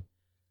Dante.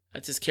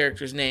 That's his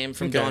character's name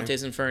from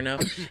Dante's Inferno.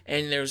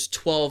 And there's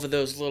 12 of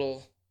those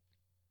little...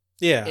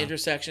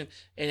 intersection,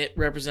 and it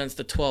represents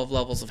the 12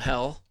 levels of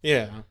hell.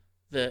 Yeah.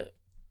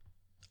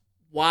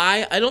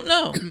 Why? I don't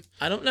know.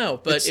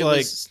 But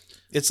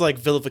it's like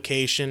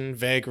vilification,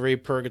 vagary,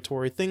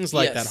 purgatory, things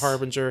like that. Yes.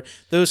 Harbinger,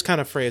 those kind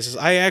of phrases.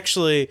 When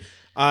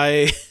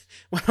I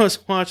was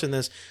watching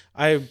this,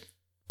 I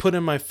put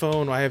in my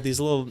phone, I have these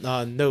little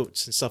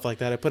notes and stuff like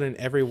that. I put in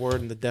every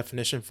word in the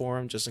definition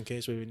form just in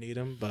case we would need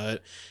them,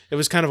 but it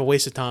was kind of a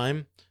waste of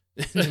time.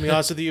 To be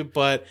honest with you,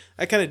 but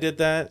I kind of did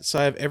that, so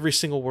I have every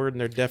single word in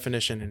their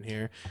definition in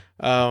here.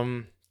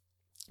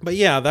 But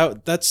yeah,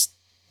 that's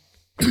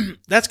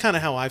kind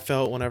of how I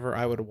felt whenever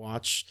I would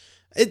watch.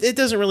 It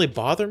doesn't really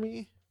bother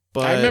me,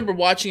 but I remember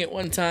watching it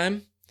one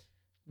time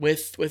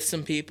with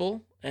some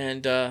people,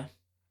 and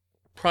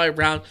probably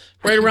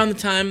right around the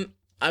time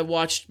I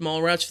watched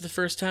Mallrats for the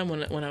first time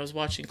when I was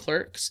watching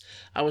Clerks.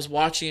 I was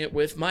watching it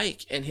with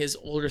Mike and his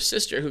older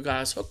sister who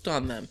got us hooked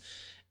on them,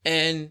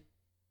 and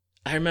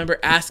I remember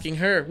asking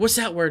her, "What's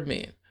that word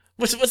mean?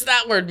 What's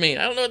that word mean?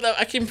 I don't know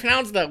I can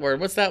pronounce that word.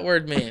 What's that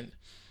word mean?"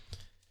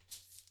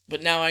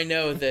 But now I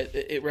know that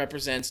it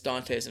represents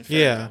Dante's Inferno.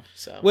 Yeah,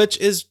 so. Which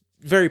is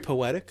very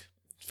poetic.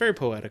 It's very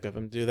poetic of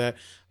him to do that.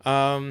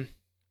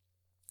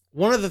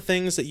 One of the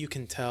things that you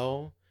can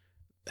tell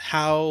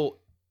how,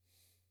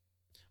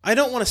 I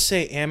don't want to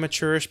say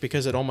amateurish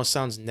because it almost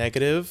sounds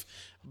negative,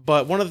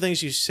 but one of the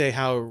things you say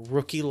how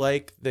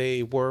rookie-like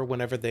they were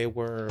whenever they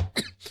were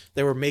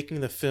making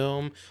the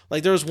film.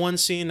 Like, there was one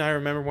scene I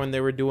remember when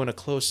they were doing a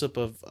close-up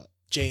of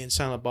Jay and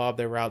Silent Bob.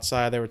 They were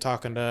outside. They were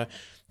talking to,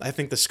 I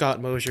think, the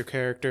Scott Mosier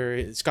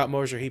character. Scott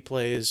Mosier, he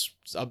plays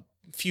a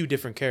few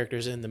different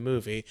characters in the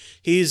movie.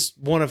 He's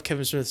one of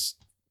Kevin Smith's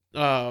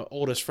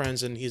oldest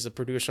friends, and he's a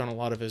producer on a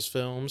lot of his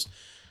films.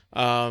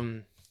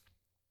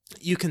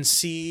 You can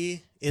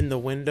see in the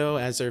window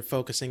as they're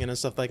focusing in and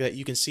stuff like that,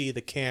 you can see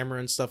the camera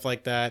and stuff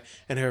like that,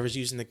 and whoever's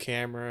using the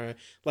camera,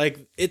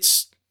 like,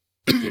 it's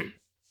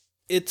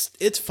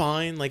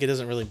fine. Like, it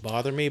doesn't really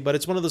bother me, but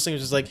it's one of those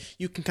things, is like,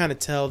 you can kind of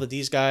tell that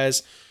these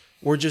guys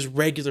were just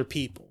regular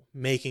people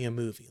making a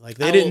movie. Like,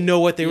 they didn't know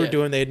what they were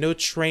doing. They had no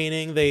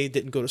training. They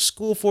didn't go to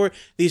school for it.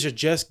 These are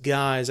just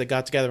guys that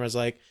got together and was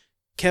like,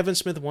 Kevin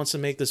Smith wants to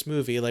make this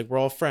movie. Like, we're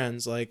all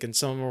friends. Like, and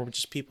some are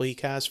just people he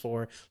cast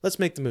for. Let's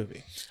make the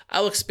movie.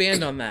 I'll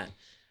expand on that.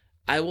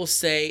 I will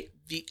say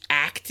the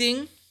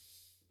acting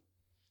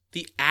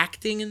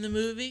in the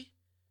movie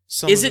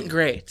isn't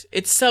great.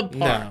 It's subpar.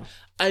 No.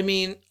 I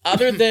mean,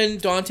 other than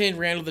Dante and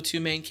Randall, the two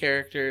main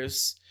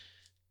characters,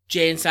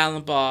 Jay and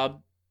Silent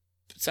Bob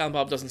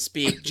doesn't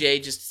speak. Jay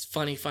just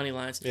funny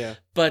lines. Yeah.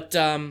 But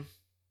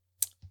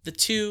the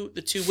two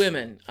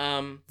women,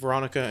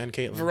 Veronica and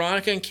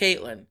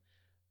Caitlin.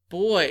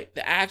 Boy,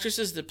 the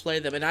actresses that play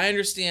them, and I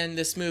understand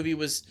this movie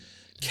was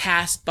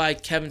cast by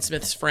Kevin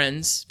Smith's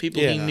friends,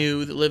 people he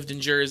knew that lived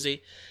in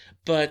Jersey,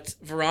 but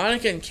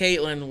Veronica and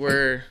Caitlin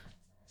were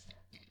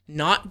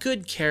not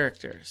good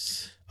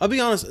characters. I'll be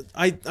honest,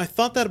 I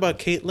thought that about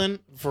Caitlin.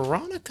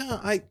 Veronica,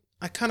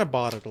 I kind of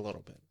bought it a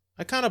little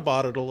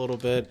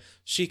bit.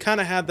 She kind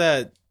of had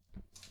that,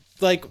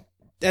 like,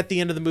 at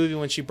the end of the movie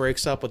when she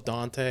breaks up with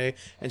Dante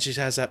and she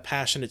has that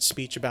passionate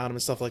speech about him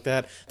and stuff like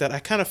that, that I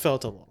kind of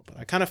felt a little bit.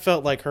 I kind of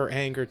felt like her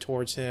anger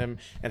towards him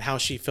and how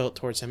she felt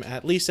towards him,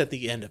 at least at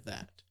the end of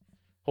that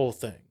whole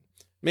thing.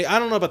 I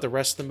don't know about the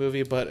rest of the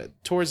movie,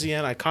 but towards the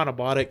end, I kind of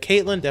bought it.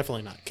 Caitlin,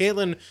 definitely not.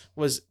 Caitlin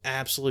was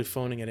absolutely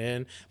phoning it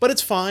in, but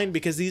it's fine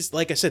because these,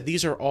 like I said,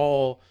 these are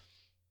all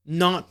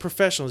not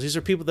professionals. These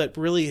are people that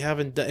really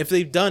haven't done, if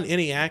they've done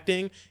any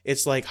acting,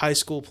 it's like high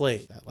school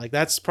play. Like,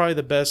 that's probably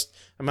the best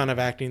amount of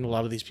acting a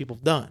lot of these people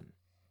have done.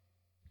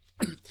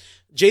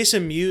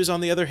 Jason Mewes,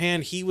 on the other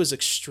hand, he was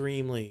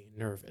extremely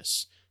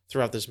nervous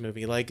throughout this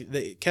movie.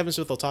 Like, Kevin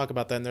Smith will talk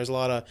about that, and there's a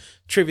lot of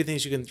trivia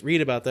things you can read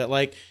about that.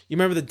 Like, you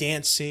remember the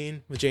dance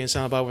scene with Jay and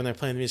Silent Bob when they're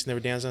playing the music and they were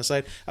dancing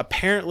outside?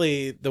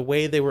 Apparently, the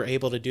way they were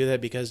able to do that,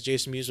 because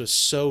Jason Mewes was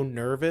so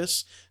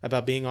nervous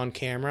about being on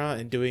camera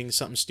and doing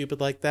something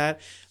stupid like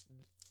that,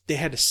 they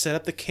had to set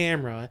up the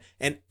camera,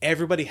 and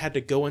everybody had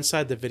to go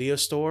inside the video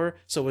store.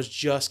 So it was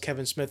just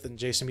Kevin Smith and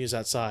Jason Mewes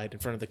outside in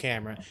front of the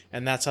camera,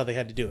 and that's how they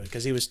had to do it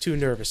because he was too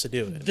nervous to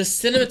do it. The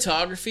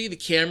cinematography, the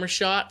camera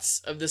shots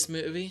of this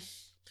movie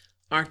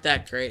aren't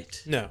that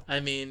great. No,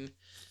 I mean,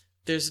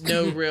 there's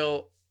no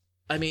real.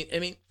 I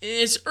mean,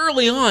 it's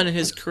early on in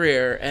his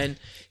career, and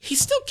he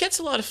still gets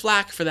a lot of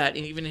flack for that,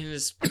 even in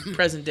his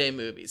present day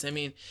movies. I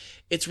mean,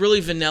 it's really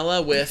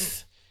vanilla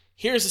with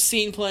here's a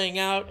scene playing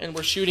out, and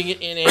we're shooting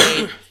it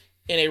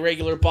in a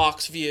regular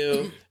box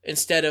view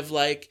instead of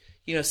like,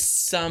 you know,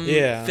 some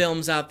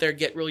films out there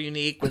get real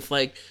unique with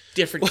like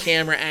different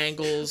camera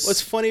angles.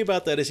 What's funny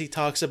about that is he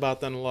talks about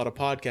that in a lot of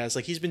podcasts.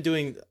 Like he's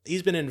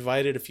been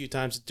invited a few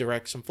times to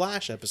direct some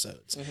Flash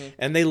episodes,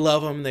 and they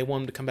love him. They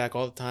want him to come back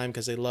all the time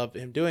because they love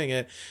him doing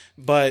it.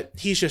 But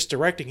he's just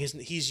directing.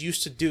 He's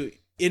used to do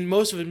in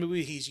most of his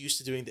movies. He's used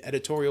to doing the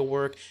editorial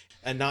work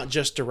and not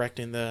just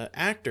directing the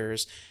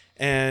actors.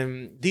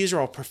 And these are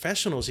all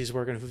professionals he's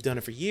working with who've done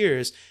it for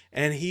years.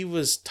 And he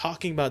was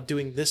talking about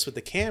doing this with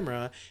the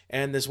camera.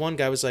 And this one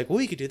guy was like, well,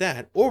 we could do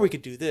that. Or we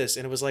could do this.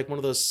 And it was like one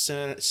of those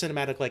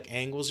cinematic like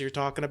angles you're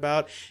talking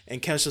about.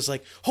 And Kevin's just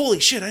like,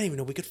 holy shit, I didn't even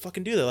know we could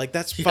fucking do that. Like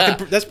that's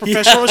fucking, that's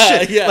professional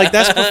shit. Yeah. Like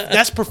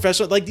that's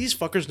professional. Like these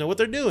fuckers know what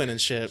they're doing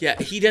and shit.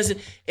 Yeah, he doesn't.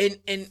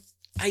 And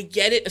I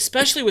get it,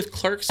 especially with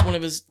Clerks, one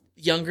of his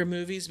younger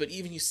movies. But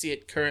even you see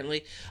it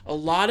currently, a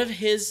lot of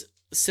his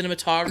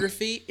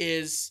cinematography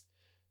is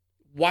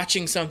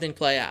watching something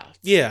play out.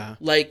 Yeah.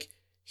 Like,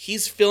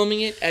 he's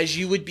filming it as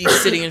you would be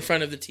sitting in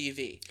front of the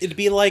TV. It'd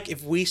be like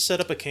if we set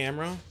up a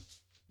camera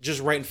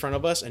just right in front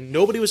of us and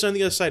nobody was on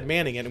the other side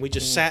manning it and we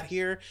just sat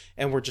here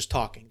and we're just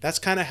talking. That's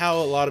kind of how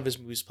a lot of his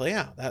movies play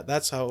out.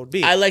 That's how it would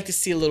be. I like to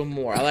see a little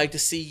more. I like to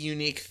see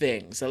unique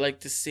things. I like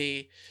to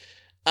see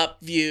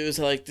up views.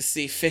 I like to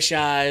see fish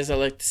eyes. I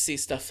like to see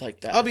stuff like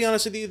that. I'll be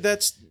honest with you,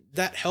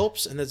 that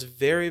helps, and that's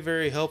very,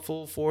 very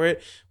helpful for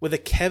it. With a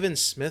Kevin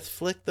Smith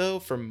flick, though,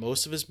 for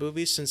most of his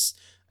movies, since,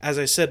 as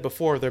I said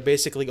before, they're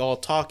basically all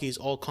talkies,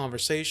 all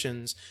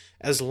conversations,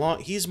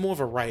 he's more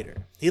of a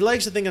writer. He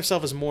likes to think of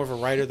himself as more of a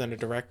writer than a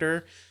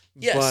director.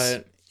 Yes.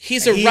 But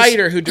he's a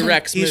writer who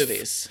directs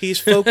movies. He's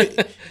focused,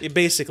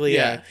 basically,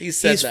 yeah.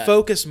 He's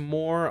focused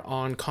more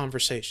on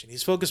conversation.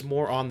 He's focused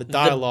more on the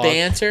dialogue. The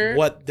banter.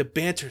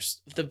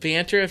 The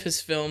banter of his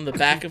film, the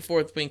back and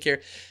forth between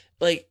characters.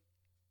 Like,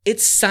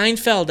 it's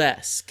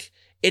Seinfeld-esque.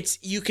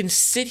 You can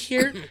sit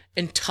here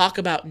and talk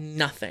about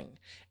nothing,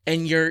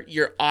 and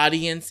your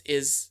audience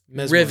is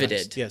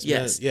riveted.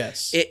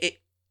 Yes.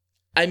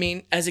 I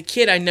mean, as a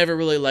kid, I never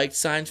really liked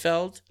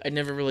Seinfeld. I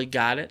never really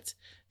got it.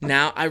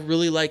 Now I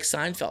really like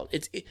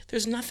Seinfeld.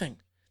 There's nothing.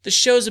 The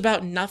show's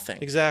about nothing.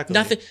 Exactly.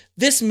 Nothing.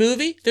 This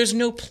movie, there's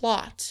no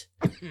plot.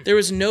 There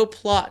was no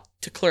plot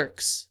to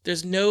Clerks.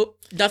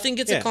 Nothing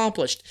gets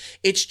accomplished.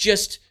 It's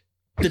just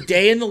the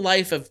day in the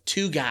life of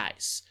two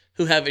guys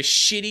who have a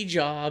shitty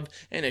job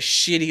and a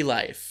shitty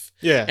life.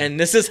 Yeah. And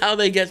this is how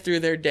they get through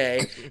their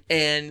day.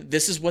 And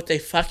this is what they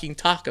fucking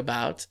talk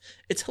about.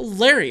 It's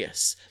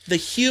hilarious. The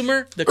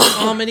humor, the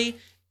comedy,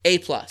 A+.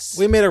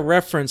 We made a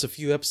reference a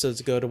few episodes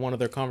ago to one of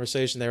their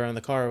conversations they were in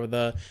the car with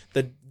the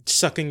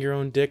sucking your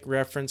own dick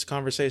reference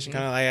conversation.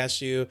 Kind of, I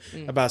asked you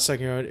about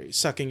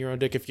sucking your own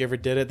dick if you ever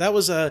did it. That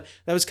was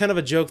kind of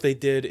a joke they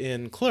did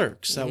in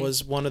Clerks. That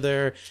was one of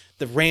the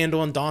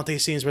Randall and Dante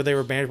scenes where they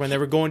were banned when they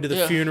were going to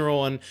the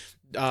funeral, and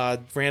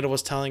Randall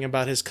was telling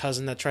about his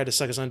cousin that tried to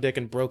suck his own dick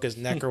and broke his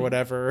neck or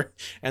whatever,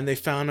 and they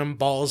found him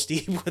balls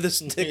deep with his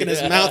dick in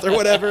his mouth or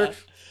whatever.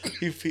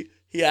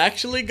 He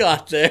actually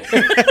got there.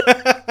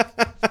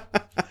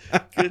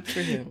 Good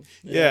for him.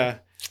 Yeah.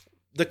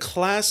 The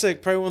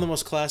classic, probably one of the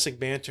most classic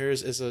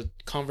banters is a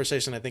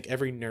conversation I think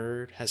every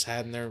nerd has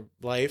had in their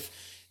life,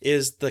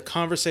 is the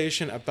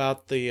conversation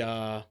about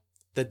the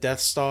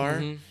Death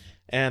Star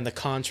and the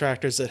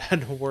contractors that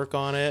had to work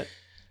on it.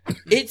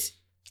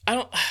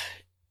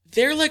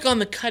 They're like on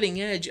the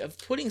cutting edge of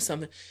putting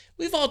something.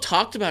 We've all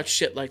talked about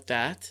shit like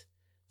that.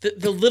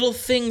 The little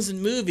things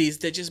in movies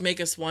that just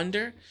make us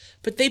wonder,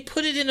 but they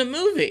put it in a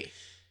movie.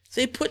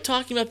 They put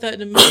talking about that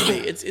in a movie.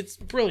 It's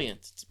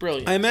brilliant. It's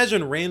brilliant. I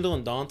imagine Randall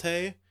and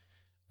Dante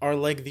are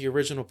like the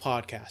original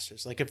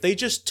podcasters. Like if they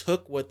just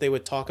took what they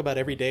would talk about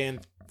every day and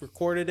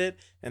recorded it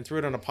and threw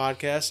it on a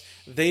podcast,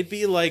 they'd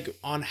be like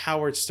on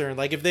Howard Stern.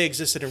 Like if they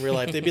existed in real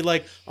life, they'd be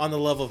like on the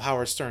level of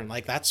Howard Stern.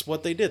 Like that's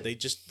what they did. They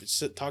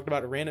just talked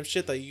about random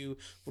shit that you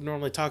would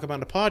normally talk about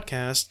in a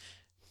podcast.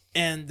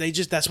 And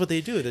that's what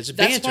they do. That's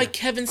banter. Why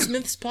Kevin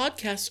Smith's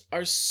podcasts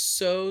are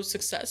so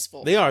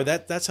successful. They are.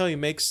 That's how he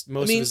makes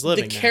most of his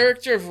living. The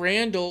character of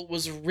Randall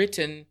was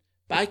written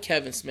by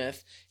Kevin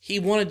Smith. He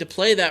wanted to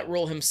play that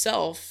role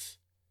himself.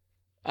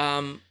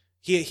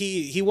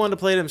 He wanted to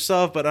play it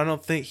himself, but I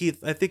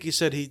think he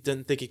said he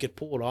didn't think he could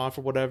pull it off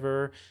or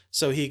whatever.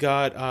 So he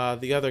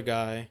got the other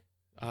guy,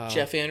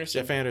 Jeff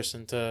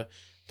Anderson to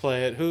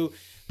play it.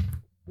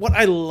 What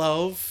I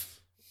love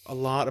a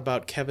lot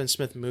about Kevin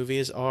Smith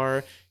movies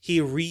are he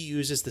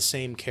reuses the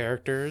same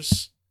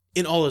characters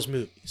in all his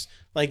movies.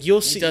 Like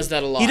you'll see, he does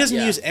that a lot. He doesn't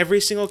use every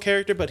single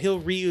character, but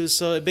he'll reuse.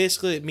 So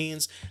it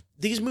means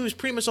these movies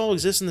pretty much all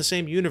exist in the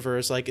same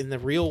universe, like in the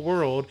real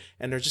world,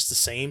 and they're just the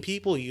same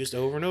people used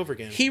over and over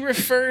again. He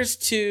refers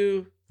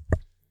to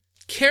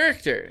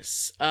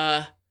characters.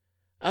 I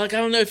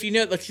don't know if you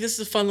know, like, this is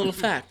a fun little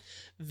fact.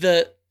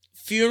 The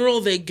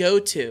funeral they go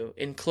to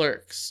in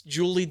Clerks,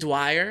 Julie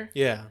Dwyer.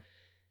 Yeah.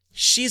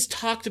 She's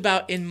talked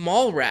about in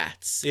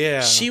Mallrats.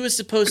 Yeah. She was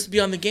supposed to be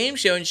on the game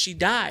show and she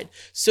died.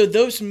 So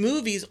those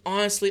movies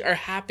honestly are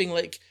happening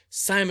like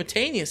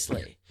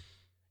simultaneously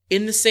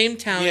in the same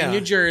town in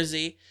New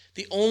Jersey.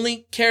 The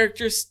only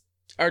characters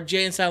are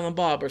Jay and Silent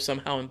Bob are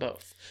somehow in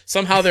both.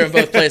 Somehow they're in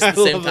both places at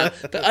the same time.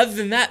 But other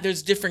than that,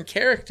 there's different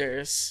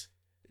characters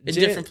in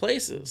different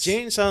places.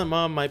 Jay and Silent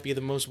Bob might be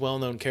the most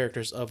well-known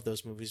characters of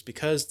those movies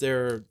because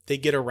they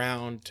get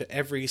around to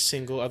every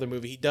single other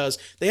movie he does.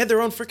 They had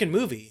their own freaking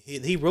movie.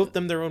 He wrote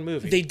them their own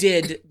movie. They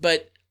did,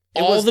 but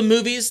the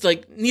movies,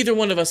 like, neither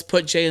one of us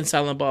put Jay and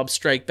Silent Bob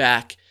Strike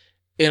Back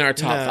in our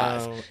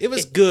top 5. It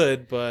was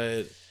good,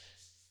 but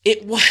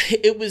it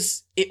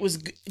was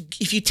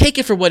if you take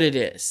it for what it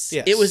is.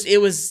 Yes.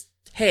 It was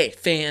hey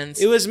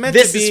fans. It was meant to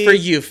be this is for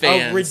you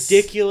fans. A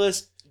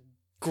ridiculous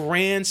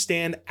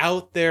grandstand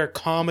out there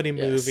comedy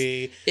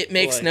movie. It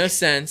makes no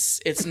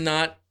sense. It's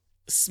not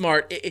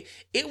smart.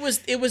 It was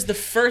the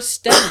first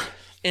step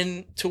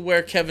into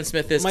where Kevin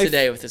Smith is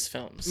today with his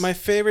films.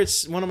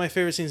 One of my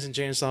favorite scenes in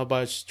Jay and Silent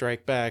Bob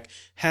Strike Back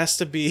has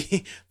to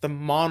be the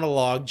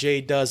monologue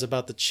Jay does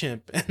about the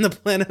chimp and the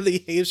Planet of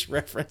the Apes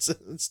references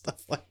and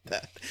stuff like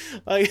that.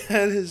 Like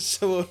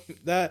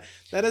that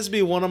has to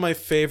be one of my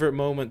favorite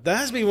moments. That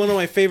has to be one of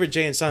my favorite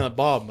Jay and Silent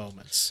Bob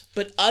moments.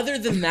 But other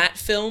than that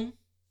film,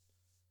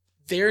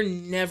 they're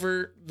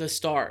never the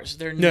stars.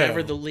 They're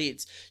never the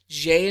leads.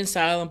 Jay and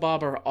Silent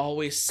Bob are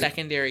always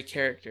secondary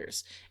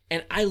characters.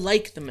 And I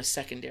like them as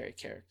secondary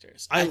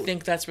characters. I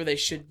think that's where they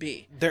should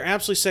be. They're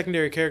absolutely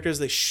secondary characters.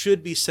 They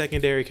should be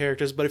secondary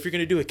characters. But if you're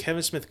going to do a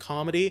Kevin Smith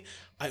comedy,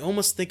 I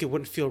almost think it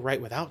wouldn't feel right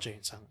without Jay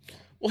and Silent Bob.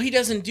 Well, he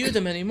doesn't do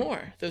them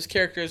anymore. Those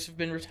characters have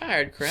been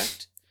retired,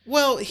 correct?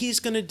 Well, he's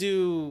going to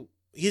do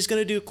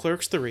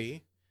Clerks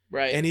 3.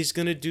 Right. And he's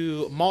going to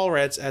do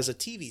Mallrats as a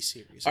TV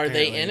series. Are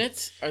they in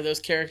it? Are those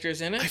characters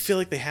in it? I feel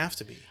like they have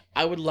to be.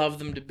 I would love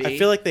them to be. I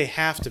feel like they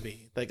have to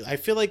be. Like I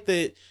feel like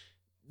it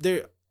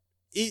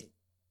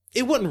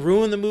wouldn't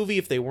ruin the movie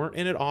if they weren't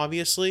in it,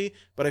 obviously,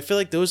 but I feel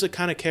like those are the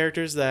kind of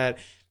characters that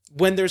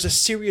when there's a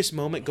serious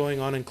moment going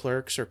on in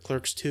Clerks or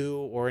Clerks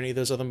 2 or any of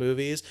those other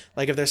movies,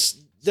 like if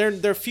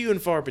they're few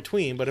and far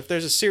between, but if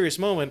there's a serious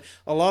moment,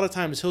 a lot of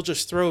times he'll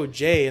just throw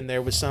Jay in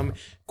there with some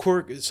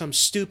some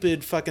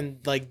stupid fucking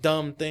like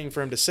dumb thing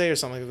for him to say or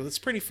something like that. It's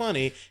pretty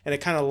funny and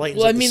it kind of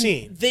lightens up the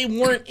scene. They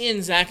weren't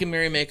in Zack and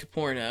Mary Make a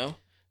Porno.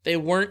 They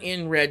weren't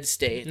in Red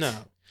State. No.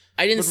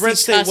 I didn't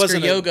see Tusk or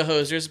Yoga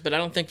Hosers, but I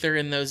don't think they're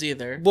in those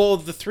either. Well,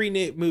 the three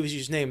movies you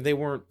just named, they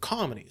weren't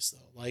comedies,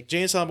 though. Like,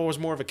 Jay and Silent Bob was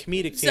more of a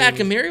comedic team. Zack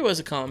and Mary was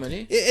a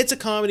comedy. It's a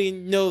comedy.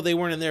 No, they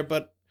weren't in there,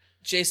 but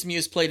Jason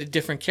Mewes played a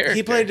different character.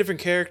 He played a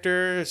different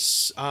character.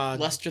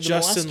 Lester the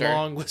Justin Molester.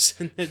 Long was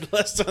in it.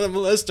 Lester the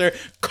Molester.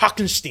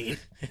 Cockenstein.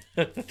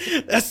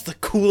 That's the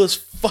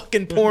coolest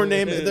fucking porn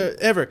name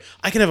ever.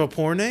 I can have a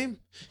porn name?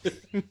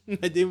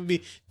 My name would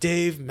be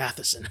Dave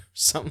Matheson.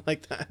 Something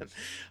like that.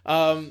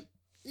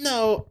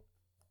 No.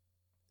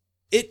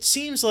 It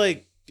seems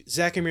like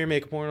Zack and Miri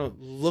Make a Porno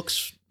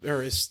looks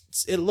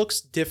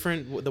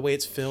different the way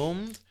it's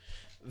filmed,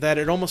 that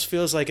it almost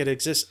feels like it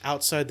exists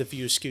outside the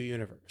View Askew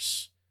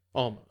universe.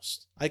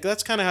 Almost. Like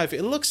that's kind of how I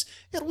feel. It looks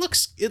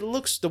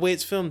the way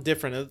it's filmed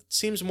different. It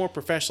seems more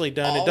professionally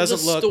done. All it doesn't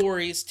the look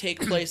stories take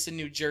place in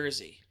New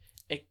Jersey.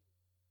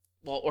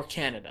 Or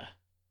Canada.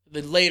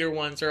 The later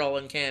ones are all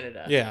in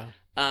Canada. Yeah.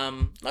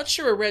 Not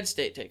sure where Red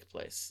State takes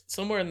place.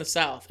 Somewhere in the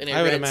South, in a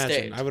I would red imagine.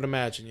 state. I would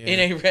imagine, yeah. In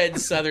a red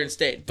southern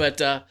state.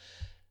 But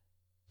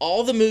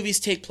all the movies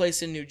take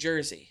place in New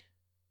Jersey.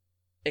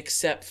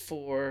 Except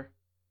for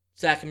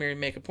Zack and Miri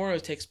Make a Porno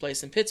takes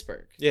place in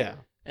Pittsburgh. Yeah.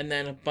 And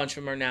then a bunch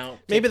of them are now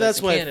maybe that's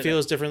why it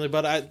feels differently,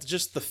 but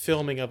just the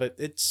filming of it,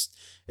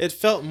 it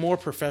felt more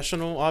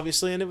professional,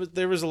 obviously, and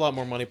there was a lot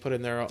more money put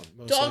in there.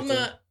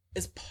 Dogma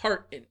is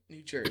part in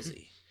New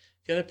Jersey.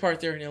 The other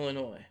part they're in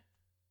Illinois.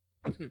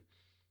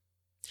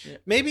 Yeah.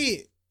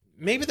 Maybe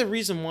the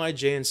reason why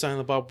Jay and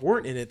Silent Bob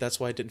weren't in it, that's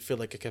why it didn't feel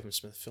like a Kevin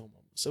Smith film.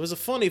 So it was a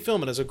funny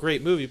film and it was a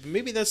great movie, but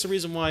maybe that's the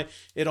reason why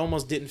it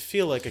almost didn't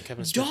feel like a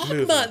Kevin Smith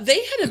movie. Dogma,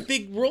 they had a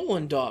big role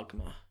in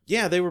Dogma.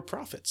 Yeah, they were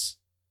prophets.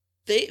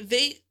 They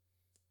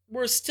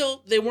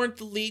weren't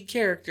the lead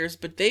characters,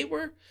 but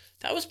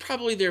that was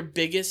probably their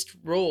biggest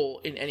role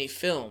in any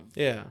film.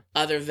 Yeah.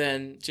 Other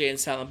than Jay and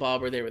Silent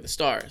Bob, where they were the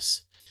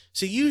stars.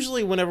 So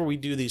usually whenever we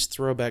do these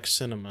throwback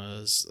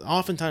cinemas,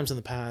 oftentimes in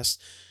the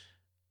past,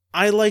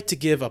 I like to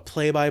give a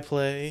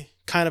play-by-play,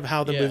 kind of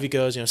how the movie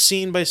goes,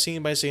 scene by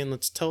scene by scene,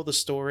 let's tell the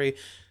story.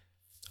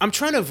 I'm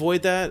trying to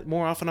avoid that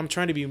more often. I'm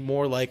trying to be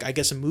more like, I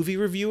guess, a movie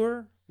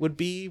reviewer would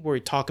be, where we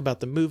talk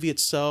about the movie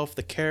itself,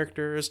 the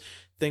characters,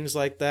 things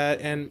like that.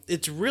 And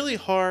it's really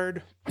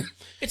hard.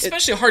 It's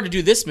especially hard to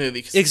do this movie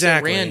because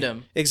Exactly. it's so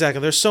random.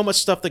 Exactly. There's so much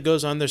stuff that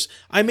goes on.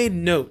 I made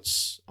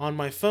notes on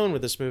my phone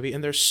with this movie,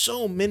 and there's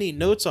so many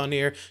notes on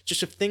here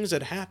just of things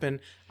that happen.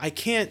 I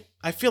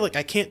feel like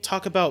I can't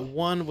talk about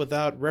one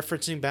without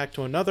referencing back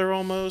to another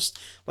almost.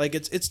 Like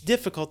it's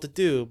difficult to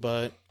do,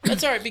 but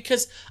That's all right,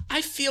 because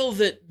I feel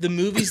that the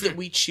movies that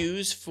we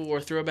choose for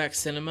Throwback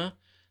Cinema,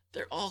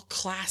 they're all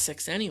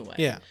classics anyway.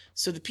 yeah.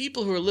 So the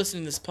people who are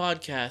listening to this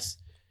podcast,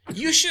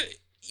 you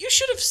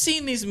should have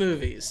seen these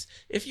movies.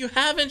 If you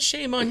haven't,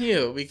 shame on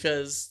you,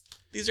 because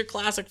these are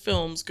classic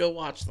films. Go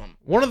watch them.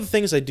 One of the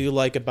things I do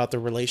like about the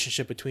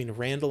relationship between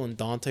Randall and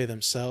Dante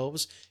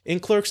themselves in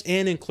Clerks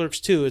and in Clerks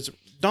 2 is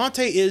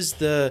Dante is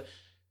the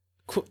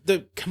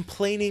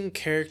complaining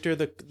character,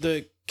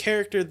 the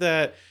character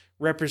that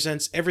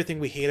represents everything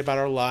we hate about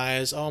our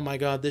lives. Oh my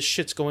God, this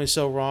shit's going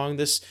so wrong.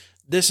 This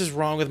is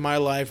wrong with my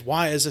life.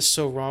 Why is this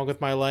so wrong with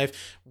my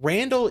life?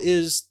 Randall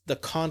is the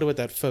conduit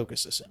that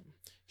focuses him.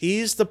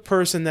 He's the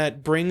person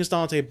that brings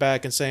Dante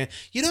back and saying,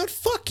 you know what,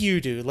 fuck you,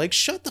 dude. Like,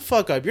 shut the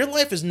fuck up. Your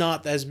life is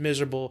not as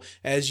miserable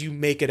as you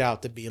make it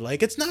out to be.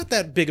 Like, it's not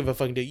that big of a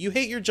fucking deal. You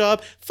hate your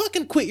job,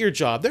 fucking quit your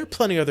job. There are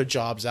plenty of other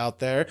jobs out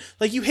there.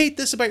 Like, you hate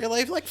this about your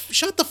life, like,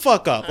 shut the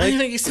fuck up. Like,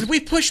 He said, we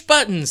push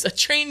buttons. A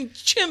trained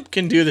chimp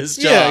can do this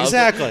job. yeah,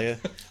 exactly.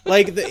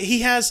 Like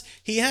he has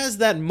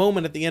that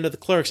moment at the end of the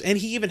Clerks, and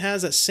he even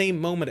has that same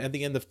moment at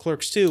the end of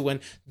Clerks 2 when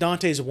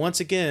Dante's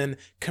once again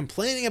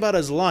complaining about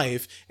his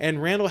life,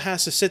 and Randall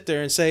has to sit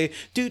there and say,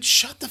 "Dude,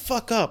 shut the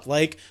fuck up!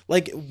 Like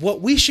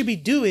what we should be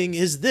doing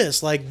is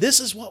this. Like this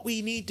is what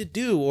we need to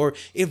do. Or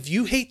if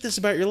you hate this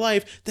about your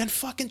life, then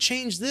fucking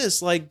change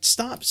this. Like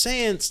stop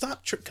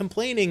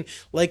complaining.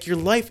 Like your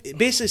life,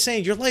 basically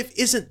saying your life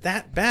isn't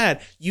that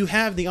bad. You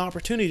have the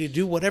opportunity to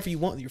do whatever you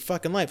want with your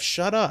fucking life.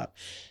 Shut up."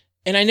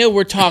 And I know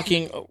we're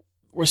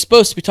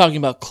supposed to be talking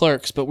about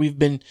Clerks, but we've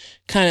been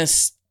kind of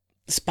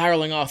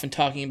spiraling off and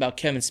talking about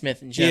Kevin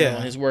Smith in general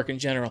and his work in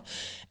general.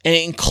 And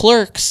in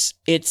Clerks,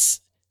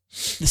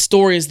 the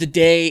story is the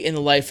day in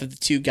the life of the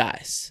two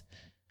guys,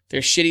 their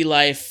shitty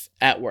life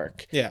at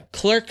work. Yeah.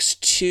 Clerks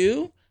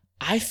 2,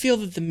 I feel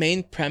that the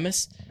main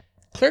premise,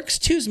 Clerks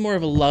 2 is more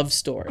of a love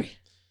story.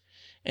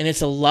 And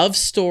it's a love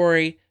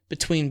story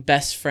between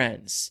best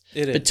friends.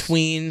 It is.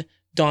 Between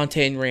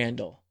Dante and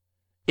Randall.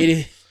 It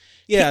is.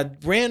 Yeah,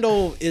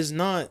 Randall is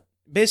not...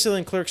 Basically,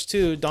 in Clerks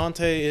 2,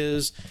 Dante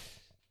is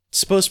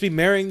supposed to be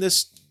marrying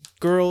this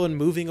girl and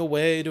moving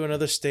away to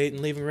another state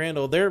and leaving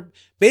Randall. They're...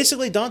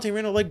 Basically, Dante and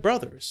Randall are like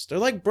brothers. They're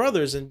like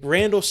brothers, and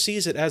Randall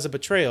sees it as a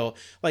betrayal.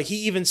 Like, he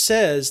even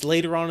says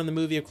later on in the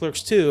movie of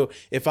Clerks 2,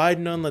 if I'd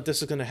known that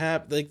this was going to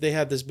happen... Like, they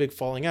had this big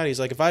falling out. He's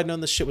like, if I'd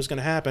known this shit was going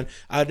to happen,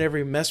 I'd never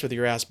even mess with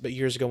your ass but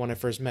years ago when I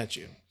first met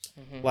you.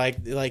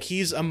 Mm-hmm. Like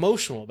he's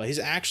emotional, but he's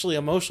actually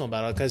emotional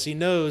about it because he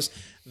knows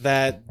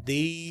that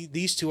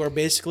these two are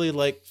basically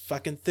like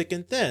fucking thick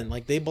and thin.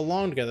 Like they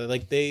belong together.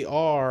 Like they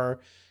are,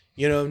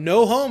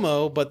 no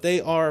homo, but they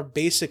are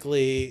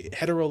basically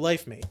hetero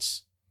life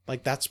mates.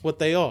 Like that's what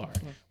they are.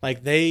 Mm-hmm.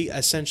 Like they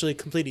essentially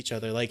complete each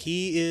other. Like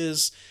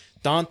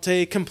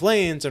Dante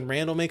complains and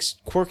Randall makes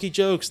quirky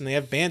jokes and they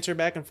have banter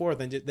back and forth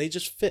and they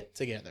just fit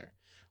together.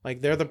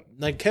 Like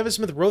like Kevin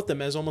Smith wrote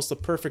them as almost the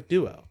perfect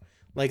duo.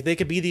 Like, they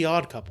could be the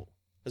odd couple,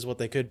 is what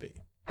they could be.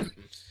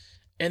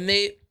 And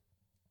they,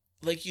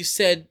 like you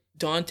said,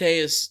 Dante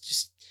is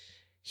just,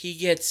 he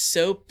gets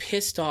so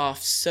pissed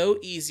off so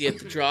easy at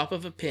the drop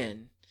of a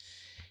pin.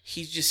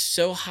 He's just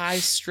so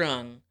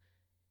high-strung.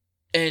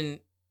 And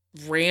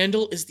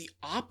Randall is the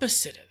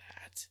opposite of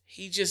that.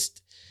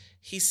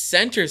 He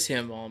centers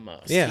him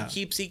almost. Yeah.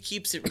 He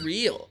keeps it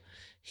real.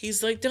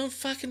 He's like, don't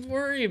fucking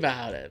worry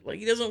about it. Like,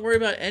 he doesn't worry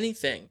about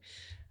anything.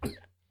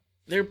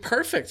 They're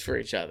perfect for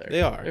each other.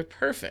 They are. They're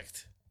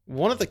perfect.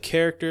 One of the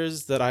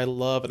characters that I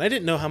love, and I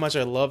didn't know how much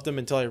I loved him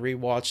until I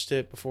rewatched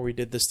it before we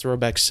did this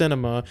Throwback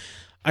Cinema.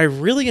 I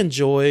really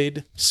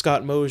enjoyed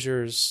Scott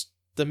Mosier's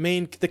the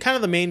main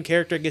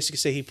character, I guess you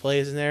could say he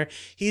plays in there.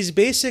 He's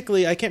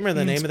basically, I can't remember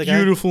the name of the guy.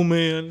 Beautiful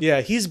man.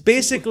 Yeah, he's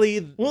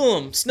basically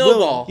Willem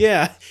Snowball.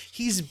 Yeah,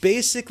 he's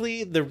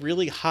basically the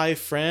really high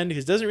friend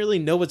who doesn't really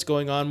know what's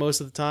going on most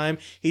of the time.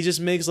 He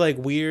just makes like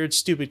weird,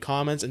 stupid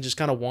comments and just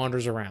kind of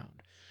wanders around.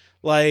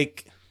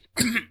 Like,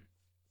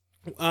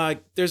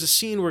 there's a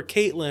scene where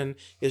Caitlin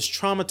is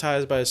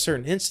traumatized by a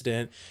certain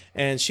incident,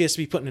 and she has to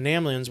be put in an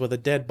ambulance with a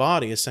dead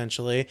body,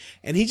 essentially.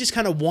 And he just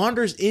kind of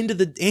wanders into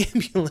the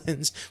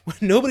ambulance when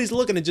nobody's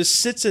looking and just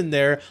sits in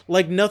there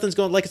like nothing's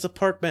going, like it's a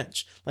park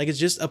bench. Like it's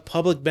just a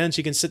public bench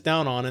you can sit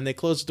down on, and they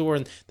close the door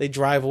and they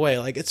drive away.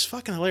 Like, it's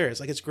fucking hilarious.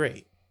 Like, it's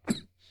great.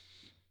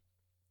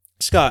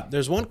 Scott,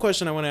 there's one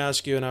question I want to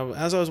ask you, and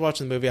as I was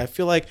watching the movie, I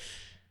feel like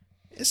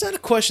it's not a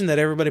question that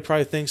everybody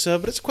probably thinks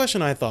of, but it's a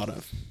question I thought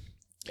of.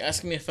 You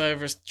asking me if I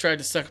ever tried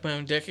to suck my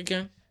own dick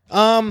again?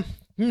 No.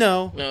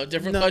 No,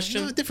 different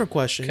question? No, different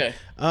question. Okay.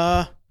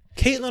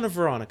 Caitlin or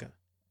Veronica?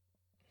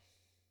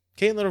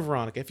 Caitlin or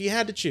Veronica, if you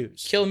had to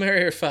choose. Kill,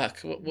 marry, or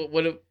fuck?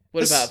 What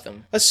What about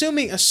them?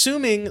 Assuming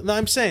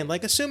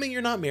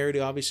you're not married,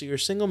 obviously you're a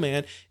single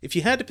man. If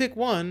you had to pick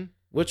one,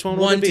 which one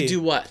would it be? One to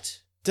do what?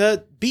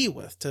 To be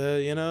with,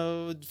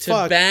 to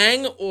fuck.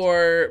 Bang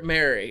or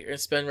marry or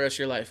spend the rest of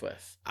your life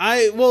with.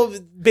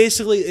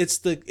 Basically it's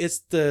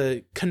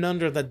the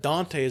conundrum that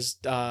Dante is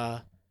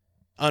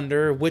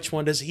under. Which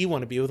one does he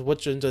want to be with?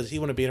 Which one does he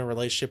want to be in a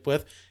relationship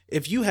with?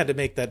 If you had to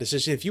make that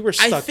decision, if you were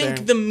stuck there, I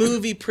think the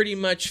movie pretty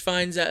much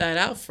finds that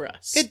out for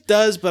us. It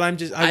does, but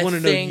I want to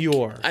know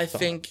your I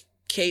think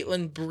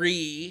Caitlin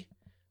Bree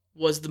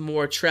was the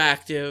more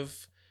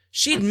attractive.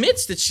 She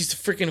admits that she's a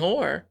freaking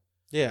whore.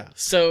 Yeah.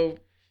 So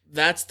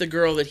that's the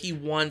girl that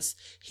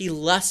he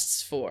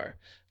lusts for.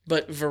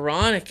 But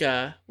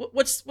Veronica,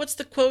 what's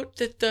the quote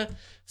that the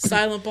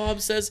Silent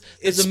Bob says?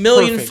 There's a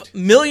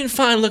million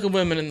fine-looking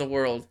women in the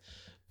world,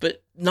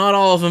 but not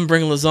all of them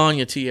bring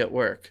lasagna to you at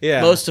work.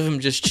 Yeah. Most of them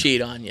just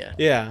cheat on you.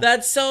 Yeah.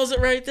 That sells it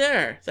right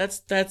there. That's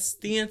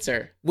the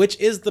answer. Which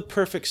is the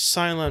perfect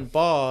Silent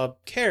Bob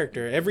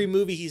character. Every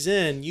movie he's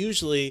in,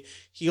 usually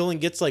he only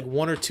gets like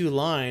one or two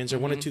lines or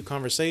one or two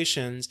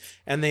conversations,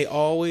 and they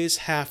always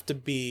have to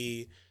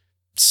be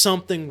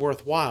something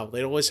worthwhile.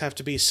 They always have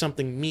to be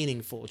something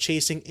meaningful.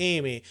 Chasing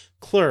Amy,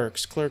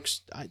 Clerks.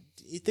 I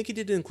think he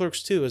did it in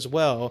Clerks 2 as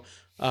well.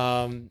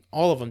 All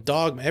of them,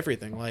 Dogma,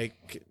 everything.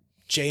 Like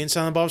Jay and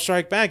Silent Bob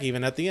Strike Back,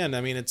 even at the end.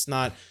 I mean, it's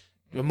not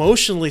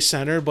emotionally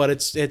centered, but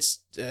it's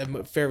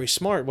very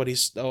smart what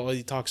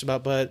he talks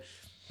about. But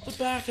the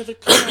back of the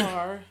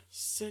car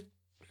said,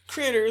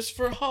 "Critters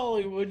for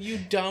Hollywood, you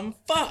dumb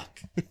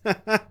fuck."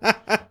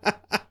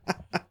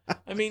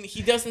 I mean,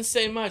 he doesn't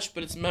say much,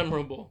 but it's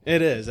memorable.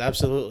 It is,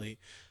 absolutely.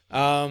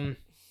 I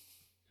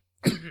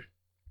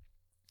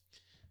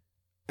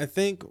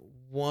think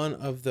one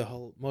of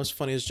the most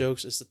funniest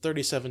jokes is the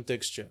 37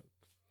 dicks joke.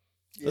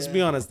 Yeah. Let's be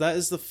honest, that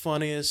is the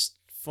funniest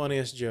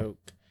joke.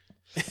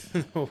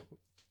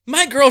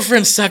 My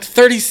girlfriend sucked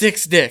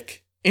 36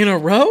 dick in a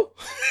row?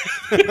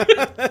 I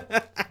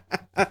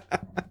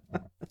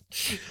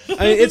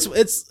mean,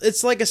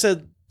 it's like I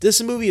said,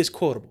 this movie is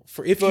quotable.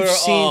 If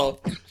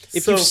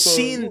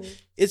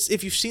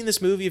you've seen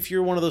this movie, if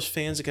you're one of those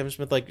fans of Kevin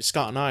Smith like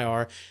Scott and I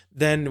are,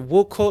 then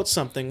we'll quote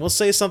something, we'll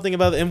say something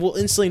about it, and we'll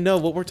instantly know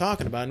what we're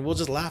talking about, and we'll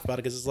just laugh about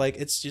it because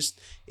it's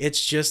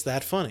just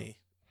that funny.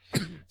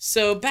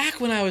 So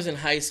back when I was in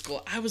high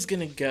school, I was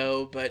gonna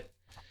go, but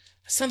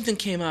something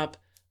came up.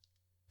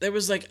 There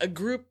was like a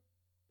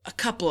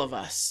couple of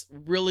us,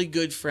 really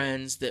good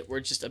friends that were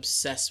just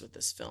obsessed with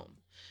this film,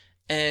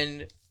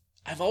 and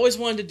I've always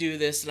wanted to do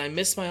this, and I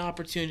missed my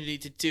opportunity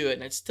to do it,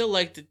 and I'd still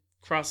like to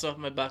cross off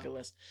my bucket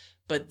list.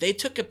 But they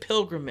took a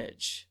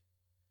pilgrimage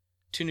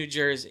to New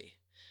Jersey.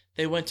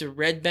 They went to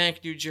Red Bank,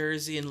 New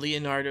Jersey, and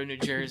Leonardo, New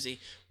Jersey,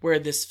 where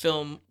this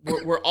film,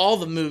 where all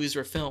the movies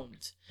were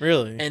filmed.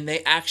 Really? And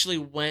they actually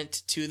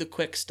went to the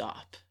Quick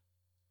Stop.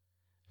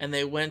 And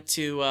they went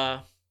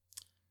to,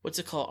 what's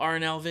it called?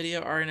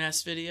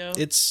 RNS video?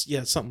 It's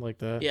something like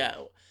that. Yeah.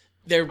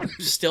 They're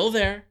still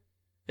there.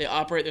 They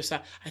operate their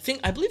side.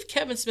 I believe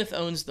Kevin Smith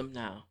owns them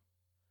now.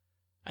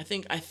 I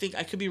think I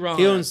could be wrong.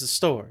 He owns the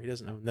store. He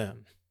doesn't own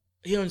them.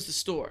 He owns the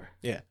store.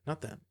 Yeah,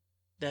 not them.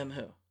 Them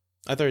who?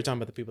 I thought you were talking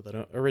about the people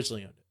that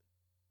originally owned it.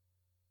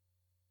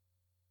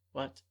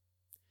 What?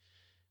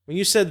 When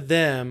you said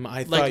them,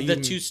 I thought the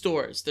two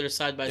stores that are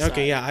side by side.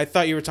 Okay, yeah, I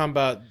thought you were talking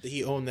about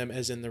he owned them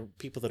as in the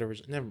people that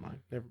originally. Never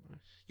mind.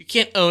 You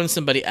can't own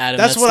somebody, Adam.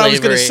 That's what slavery. I was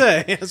going to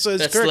say.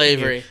 That's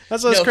slavery.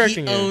 That's what I was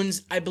correcting you.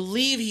 I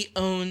believe he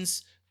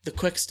owns the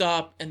Quick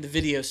Stop and the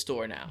video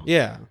store now.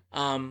 Yeah.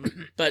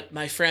 But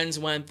my friends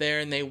went there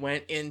and they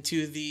went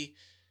into the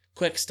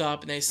Quick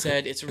Stop and they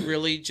said it's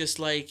really just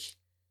like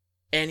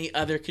any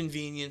other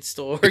convenience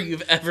store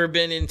you've ever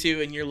been into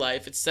in your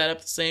life. It's set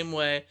up the same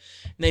way.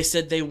 And they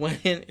said they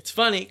went in. It's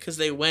funny because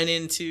they went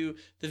into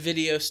the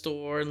video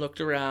store and looked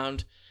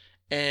around,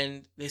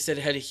 and they said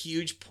it had a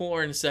huge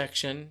porn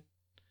section.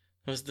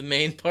 It was the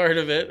main part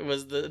of it.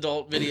 Was the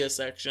adult video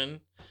section.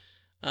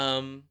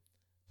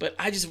 But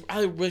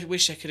I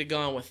wish I could have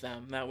gone with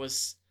them. That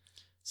was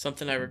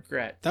something I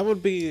regret. That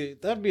would be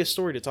a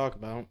story to talk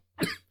about.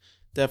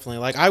 Definitely.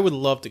 Like, I would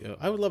love to go.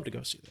 I would love to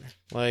go see there.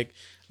 Like,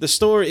 the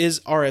store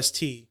is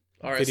RST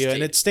video,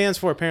 and it stands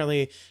for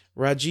apparently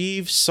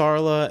Rajiv,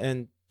 Sarla,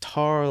 and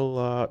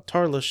Tarla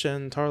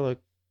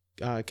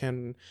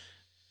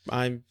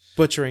I'm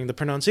butchering the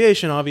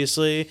pronunciation,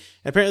 obviously.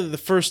 And apparently the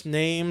first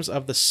names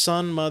of the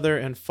son, mother,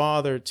 and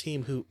father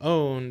team who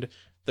owned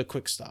the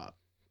Quick Stop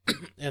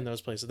in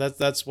those places.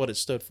 That's what it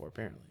stood for,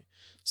 apparently.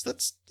 So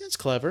that's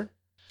clever.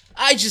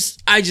 I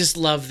just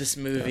love this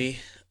movie.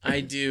 Yeah.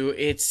 I do.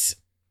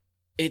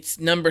 It's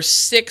number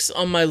 6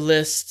 on my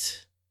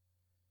list,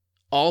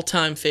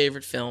 all-time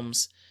favorite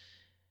films,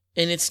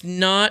 and it's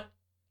not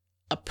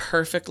a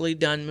perfectly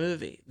done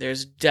movie.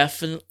 There's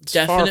definite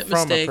mistakes,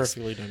 from a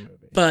perfectly done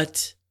movie.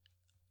 But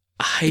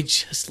I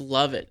just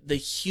love it. The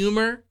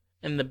humor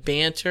and the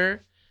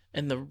banter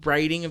and the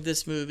writing of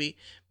this movie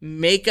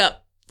make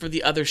up for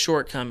the other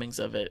shortcomings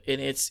of it, and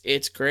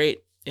it's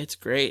great. It's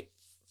great.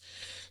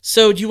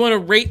 So, do you want to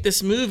rate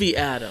this movie,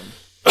 Adam?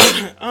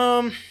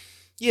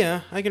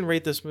 Yeah, I can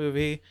rate this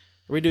movie.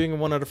 Are we doing a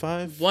 1 out of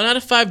 5? 1 out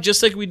of 5,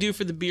 just like we do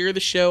for the beer of the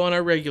show on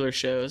our regular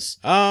shows.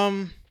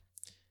 I'm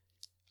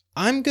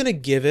gonna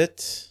give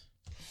it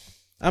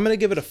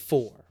a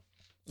 4.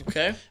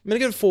 Okay. I'm gonna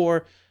give it a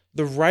 4.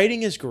 The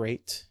writing is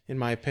great, in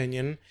my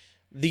opinion.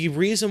 The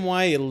reason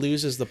why it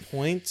loses the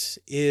point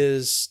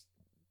is,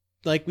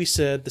 like we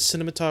said, the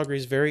cinematography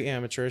is very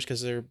amateurish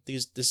because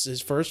this is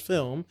his first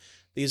film.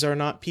 These are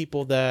not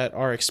people that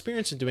are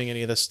experienced in doing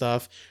any of this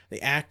stuff.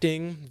 The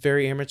acting,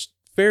 very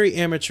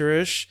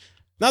amateurish.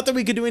 Not that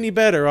we could do any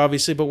better,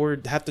 obviously, but we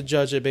have to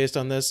judge it based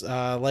on this.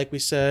 Like we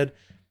said,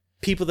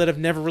 people that have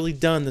never really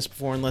done this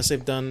before, unless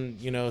they've done,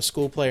 a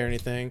school play or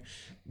anything.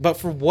 But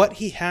for what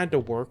he had to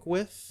work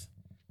with,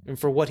 and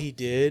for what he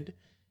did,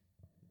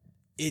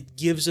 it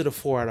gives it a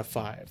 4 out of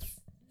 5.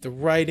 The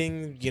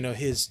writing,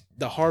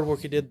 the hard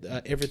work he did,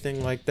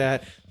 everything like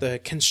that.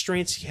 The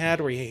constraints he had,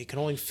 where he could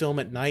only film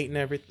at night and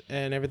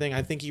everything.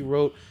 I think he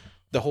wrote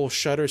the whole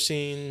shutter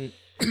scene,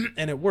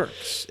 and it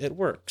works. It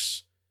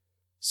works.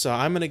 So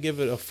I'm gonna give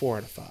it a 4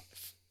 out of 5.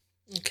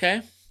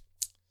 Okay.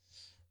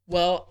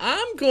 Well,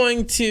 I'm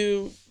going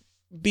to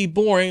be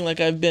boring, like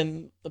I've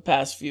been the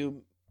past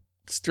few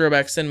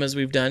throwback cinemas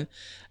we've done,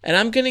 and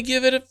I'm gonna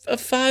give it a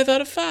 5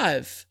 out of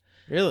 5.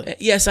 Really?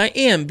 Yes, I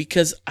am,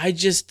 because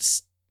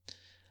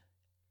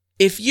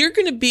if you're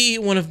going to be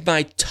one of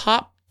my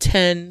top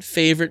 10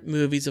 favorite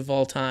movies of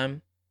all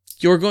time,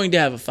 you're going to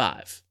have a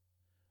 5.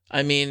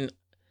 I mean,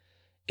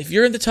 if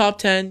you're in the top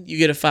 10, you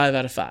get a 5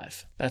 out of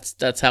 5.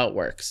 That's how it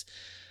works.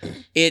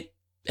 It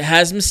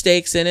has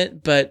mistakes in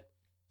it, but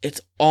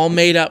it's all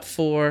made up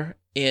for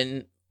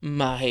in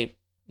my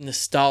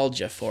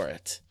nostalgia for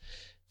it.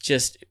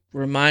 Just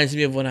reminds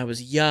me of when I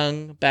was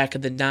young, back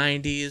in the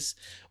 90s,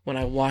 when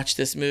I watched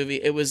this movie.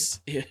 It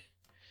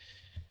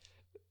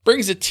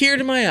brings a tear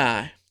to my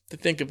eye to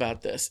think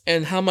about this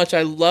and how much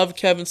I love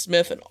Kevin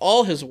Smith and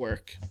all his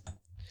work.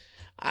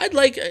 I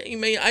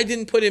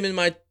didn't put him in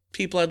my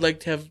people I'd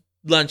like to have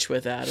lunch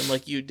with, Adam,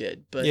 like you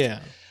did, but yeah,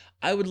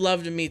 I would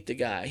love to meet the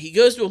guy. He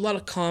goes to a lot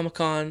of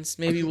Comic-Cons.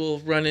 Maybe we'll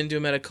run into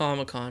him at a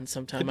Comic-Con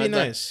sometime. It'd be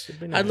nice.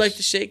 I'd like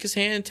to shake his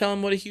hand and tell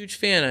him what a huge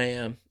fan I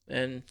am.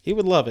 And he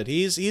would love it.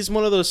 He's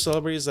one of those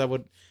celebrities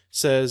that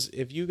says,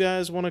 if you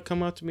guys want to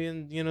come up to me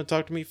and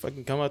talk to me,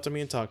 fucking come up to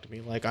me and talk to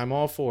me. Like, I'm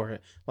all for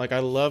it. Like, I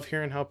love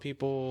hearing how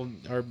people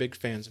are big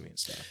fans of me and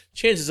stuff.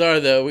 Chances are,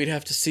 though, we'd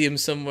have to see him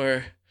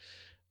somewhere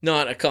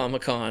not a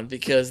Comic-Con,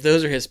 because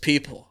those are his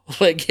people.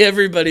 Like,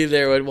 everybody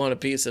there would want a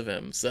piece of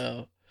him.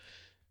 So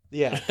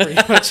yeah, pretty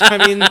much.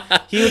 I mean,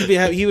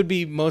 he would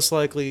be most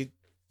likely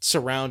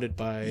surrounded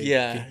by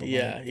people.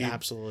 Yeah,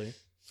 absolutely.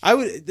 I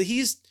would.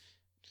 He's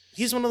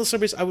one of those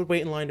celebrities I would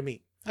wait in line to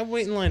meet. I would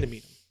wait in line to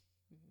meet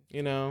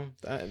him.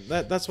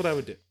 That's what I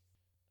would do.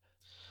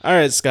 All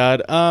right,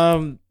 Scott.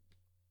 I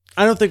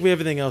don't think we have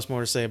anything else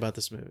more to say about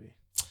this movie.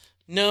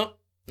 No,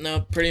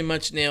 pretty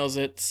much nails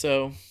it.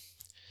 So,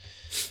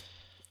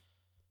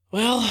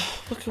 well,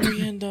 what can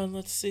we end on?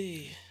 Let's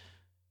see.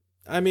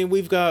 I mean,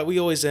 we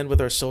always end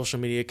with our social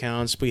media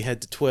accounts. We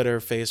head to Twitter,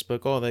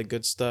 Facebook, all that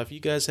good stuff. You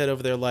guys head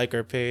over there, like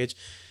our page.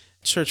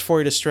 Search For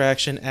Your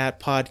Distraction at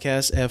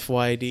Podcast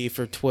FYD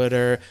for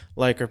Twitter.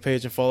 Like our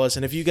page and follow us.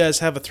 And if you guys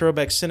have a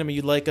throwback cinema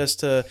you'd like us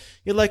to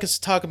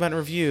talk about and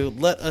review,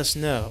 let us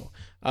know.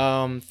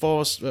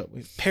 Follow us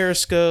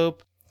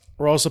Periscope.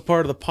 We're also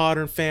part of the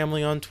Podern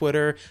family on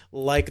Twitter.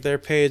 Like their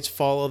page,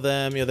 follow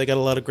them. They got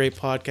a lot of great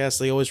podcasts.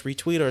 They always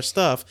retweet our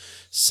stuff.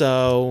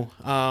 So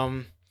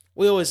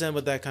we always end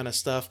with that kind of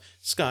stuff.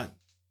 Scott,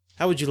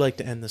 how would you like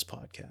to end this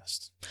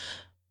podcast?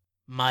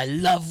 My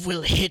love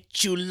will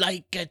hit you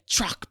like a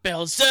truck,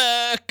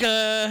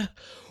 Berserker.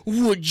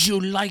 Would you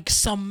like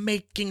some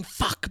making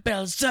fuck,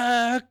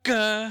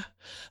 Berserker?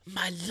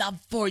 My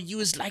love for you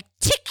is like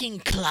ticking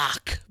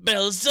clock,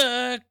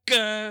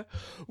 Berserker.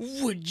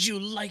 Would you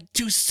like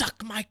to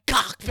suck my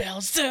cock,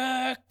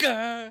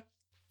 Berserker?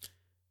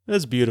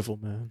 That's beautiful,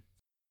 man.